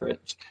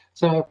average?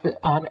 So if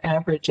on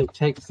average it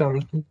takes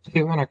them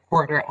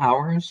 2.25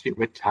 hours, you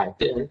would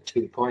type in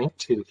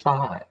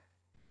 2.25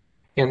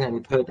 and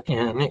then put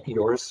in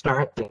your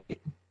start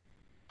date.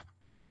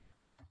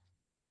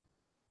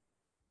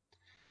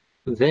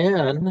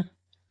 Then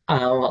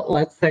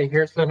let's say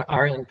here's an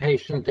RN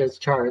patient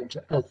discharge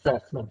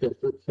assessment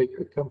visit, so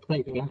you're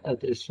completing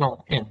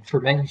additional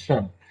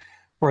information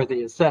for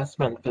the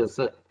assessment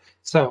visit.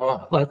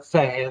 So let's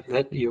say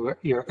that you're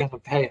going to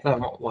pay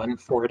them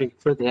 $140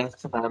 for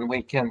this, and on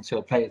weekends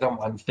you'll pay them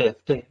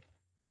 $150.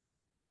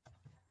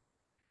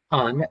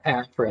 On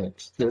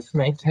average, this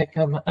may take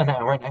them an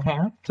hour and a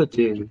half to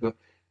do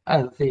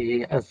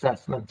the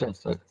assessment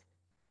visit.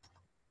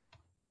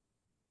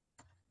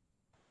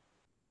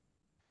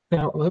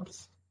 Now,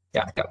 whoops.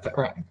 Yeah, I got that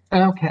right.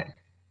 Okay.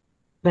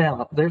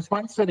 Now, there's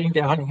one sitting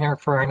down here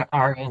for an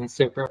RN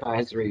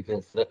supervisory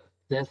visit.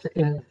 This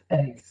is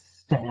a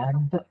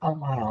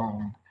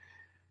stand-alone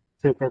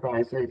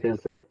supervisory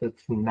visit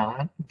that's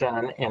not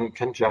done in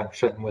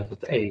conjunction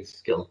with a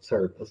skilled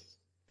service.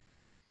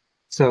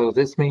 So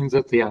this means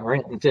that the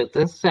RN did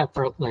this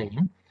separately,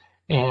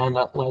 and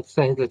let's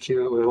say that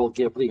you will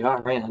give the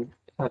RN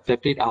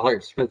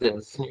 $50 for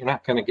this. You're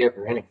not going to give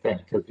her anything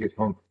because you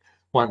don't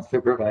want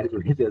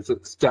supervisory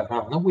visits done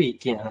on the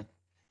weekend.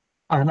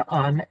 And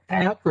on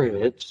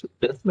average,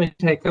 this may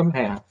take them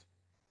half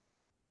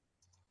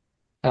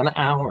an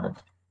hour.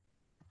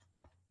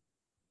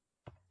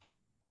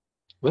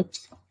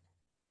 Whoops.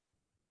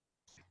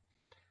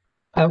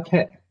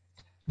 Okay,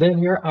 then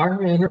your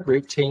RN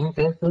routine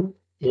visit.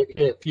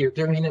 If you're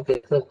doing a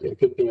visit, it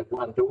could be a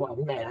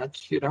one-to-one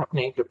match. You don't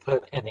need to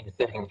put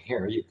anything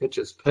here. You could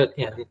just put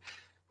in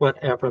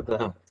whatever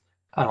the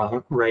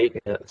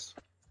rate is.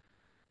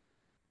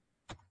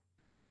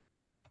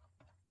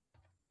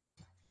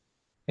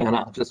 And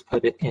I'll just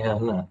put it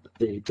in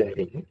the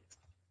date.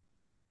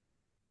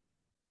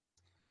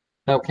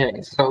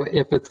 Okay, so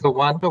if it's a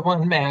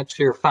one-to-one match,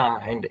 you're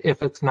fine.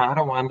 If it's not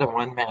a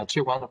one-to-one match,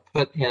 you want to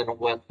put in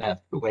what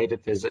that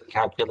weighted visit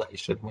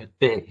calculation would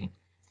be.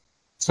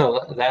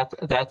 So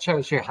that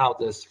shows you how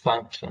this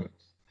functions.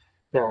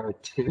 There are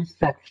two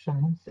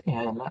sections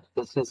in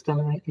the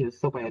system that use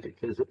the weighted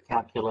visit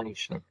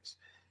calculations.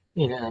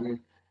 In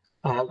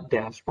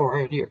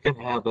dashboard, you're going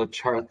to have a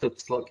chart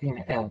that's looking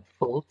at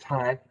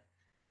full-time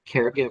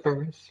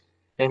caregivers.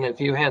 And if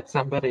you had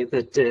somebody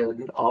that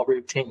did all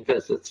routine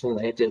visits and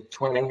they did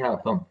 20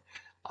 of them,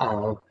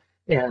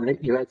 and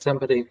you had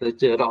somebody that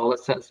did all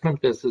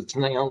assessment visits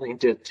and they only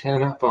did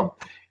 10 of them,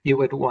 you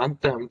would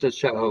want them to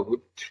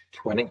show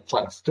 20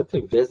 plus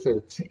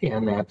visits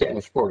in that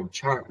dashboard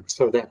chart.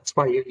 So that's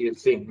why you're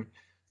using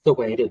the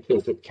weighted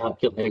visit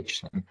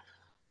calculation.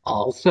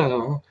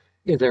 Also,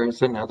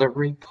 there's another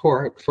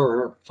report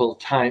for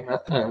full-time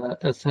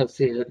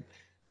associate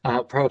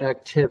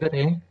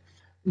productivity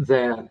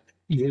that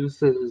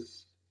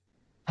uses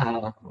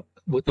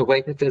with the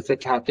weighted visit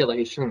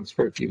calculations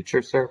for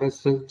future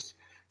services.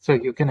 So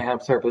you can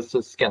have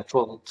services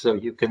scheduled so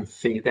you can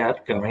see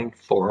that going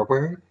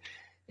forward.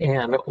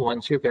 And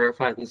once you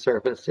verify the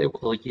service, it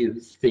will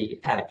use the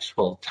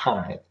actual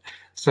time.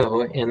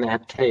 So in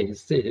that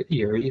case,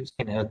 you're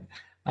using it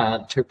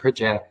to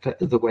project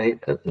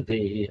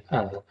the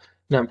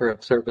number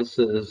of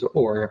services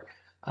or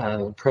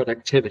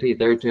productivity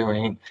they're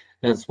doing,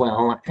 as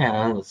well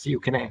as you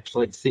can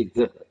actually see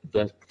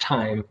the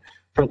time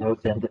for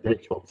those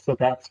individuals. So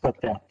that's what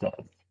that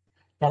does.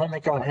 Now let me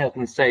go ahead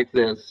and save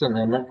this, and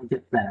then let me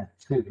get back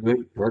to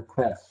your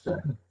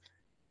question.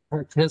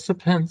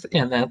 Participants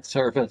in that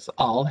service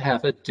all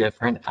have a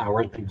different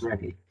hourly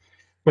rate.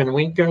 When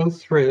we go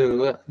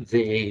through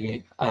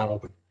the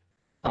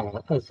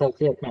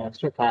associate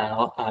master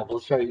file, I will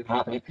show you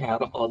how to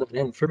add all the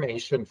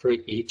information for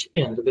each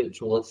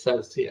individual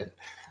associate.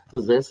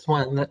 This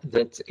one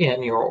that's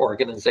in your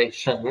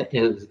organization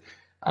is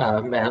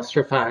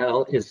master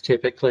file is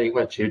typically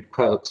what you'd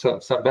quote. So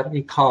if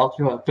somebody called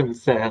you up and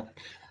said,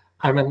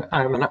 I'm an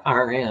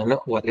RN,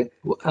 what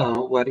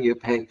do you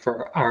pay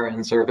for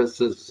RN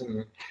services?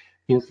 And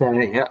you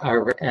say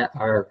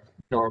our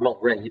normal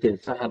rate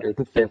is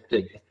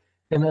 150.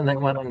 And then they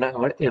want to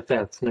know if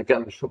that's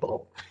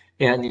negotiable.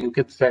 And you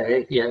could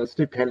say, yes,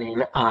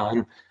 depending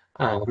on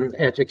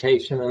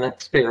education and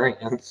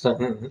experience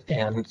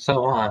and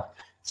so on.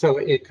 So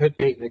it could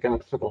be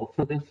negotiable.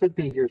 So this would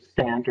be your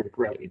standard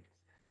rate.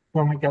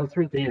 When we go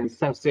through the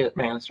associate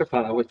master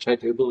file, which I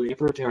do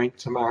believe we're doing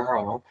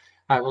tomorrow,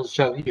 I will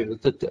show you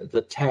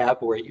the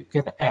tab where you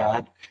can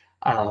add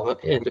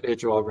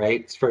individual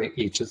rates for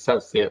each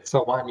associate.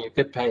 So one, you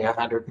could pay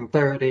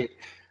 130,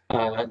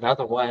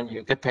 Another one,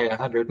 you could pay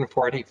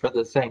 140 for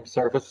the same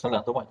service.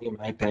 Another one, you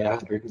might pay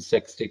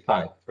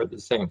 165 for the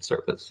same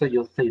service. So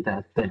you'll see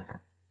that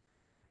there.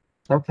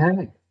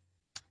 Okay.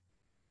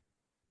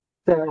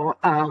 So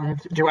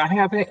do I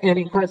have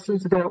any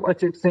questions about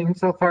what you've seen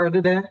so far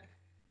today?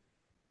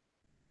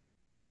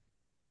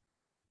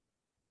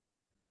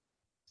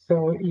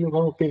 So you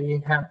will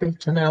be happy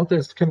to know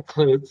this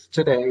concludes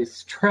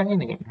today's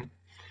training.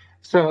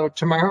 So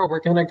tomorrow we're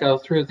going to go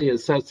through the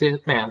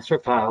associate master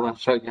file. I'll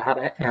show you how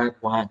to add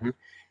one.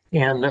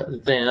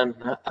 And then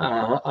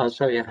I'll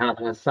show you how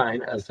to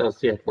assign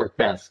associate work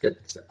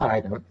baskets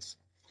items.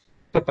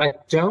 If I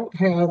don't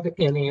have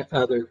any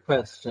other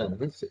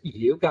questions,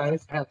 you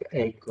guys have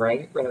a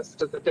great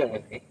rest of the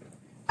day.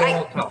 And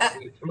I'll talk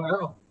to you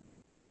tomorrow.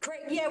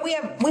 Great. Yeah, we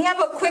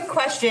have a quick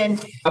question.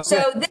 Okay.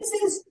 So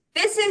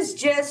this is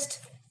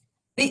just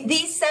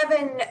these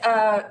 7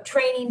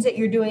 trainings that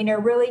you're doing are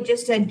really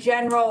just a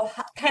general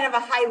kind of a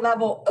high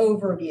level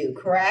overview,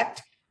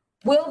 correct?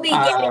 We'll be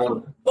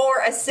getting more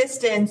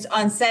assistance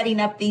on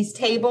setting up these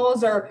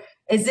tables, or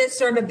is this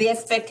sort of the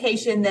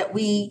expectation that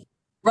we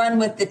run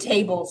with the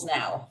tables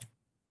now?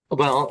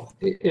 Well,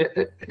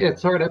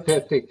 it's sort of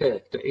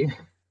 50-50.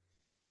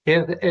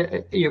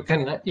 You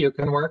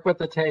can work with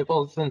the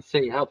tables and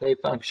see how they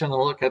function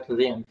and look at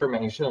the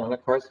information. And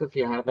of course, if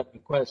you have any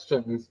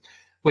questions,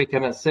 we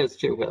can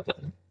assist you with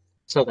it.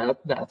 So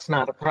that's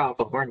not a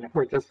problem.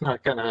 We're just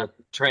not going to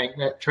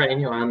train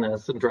you on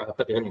this and drop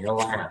it in your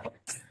lap.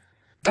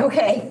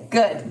 Okay,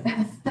 good.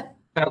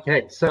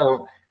 Okay,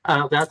 so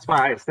that's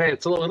why I say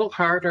it's a little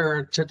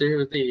harder to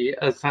do the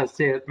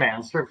associate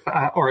master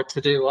or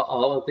to do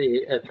all of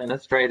the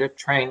administrative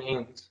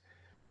trainings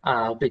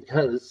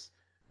because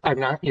I'm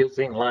not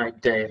using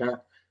live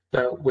data.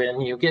 But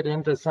when you get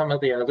into some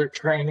of the other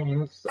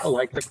trainings,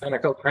 like the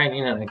clinical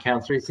training and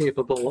accounts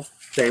receivable,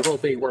 they will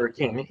be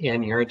working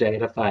in your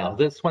data file.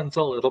 This one's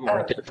a little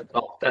more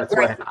difficult. That's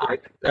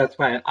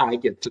why I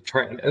get to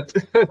train it.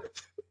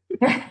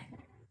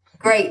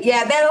 Great.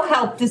 Yeah, that'll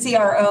help to see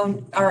our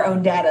own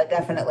data,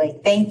 definitely.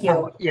 Thank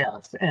you.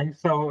 Yes, and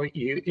so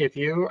if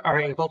you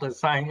are able to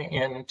sign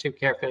in to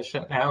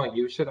CareFicient now,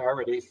 you should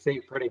already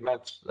see pretty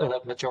much the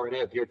majority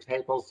of your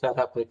tables set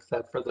up,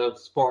 except for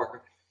those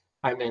 4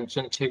 I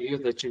mentioned to you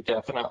that you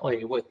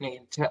definitely would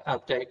need to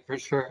update for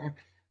sure.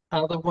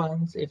 Other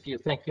ones, if you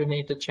think you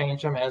need to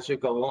change them as you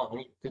go along,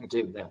 you can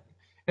do that.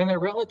 And they're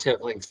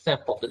relatively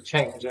simple to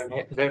change. I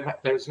mean,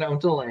 there's no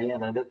delay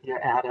in it.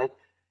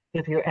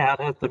 If you add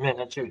it the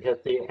minute you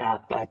hit the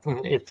add button,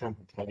 it's in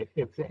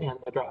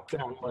the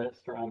drop-down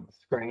list or on the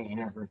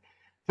screen.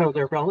 So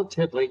they're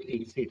relatively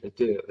easy to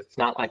do. It's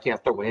not like you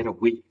have to wait a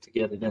week to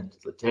get it into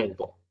the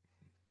table.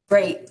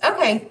 Great.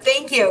 Okay.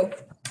 Thank you.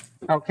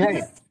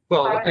 Okay.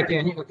 Well,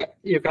 again,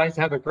 you guys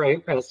have a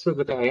great rest of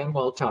the day, and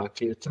we'll talk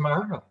to you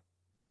tomorrow.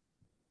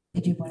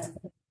 Did you want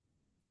to?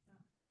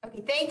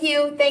 Okay. Thank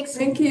you. Thanks.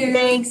 Thank you.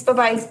 Thanks.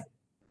 Bye-bye.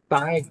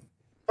 Bye.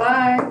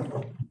 Bye.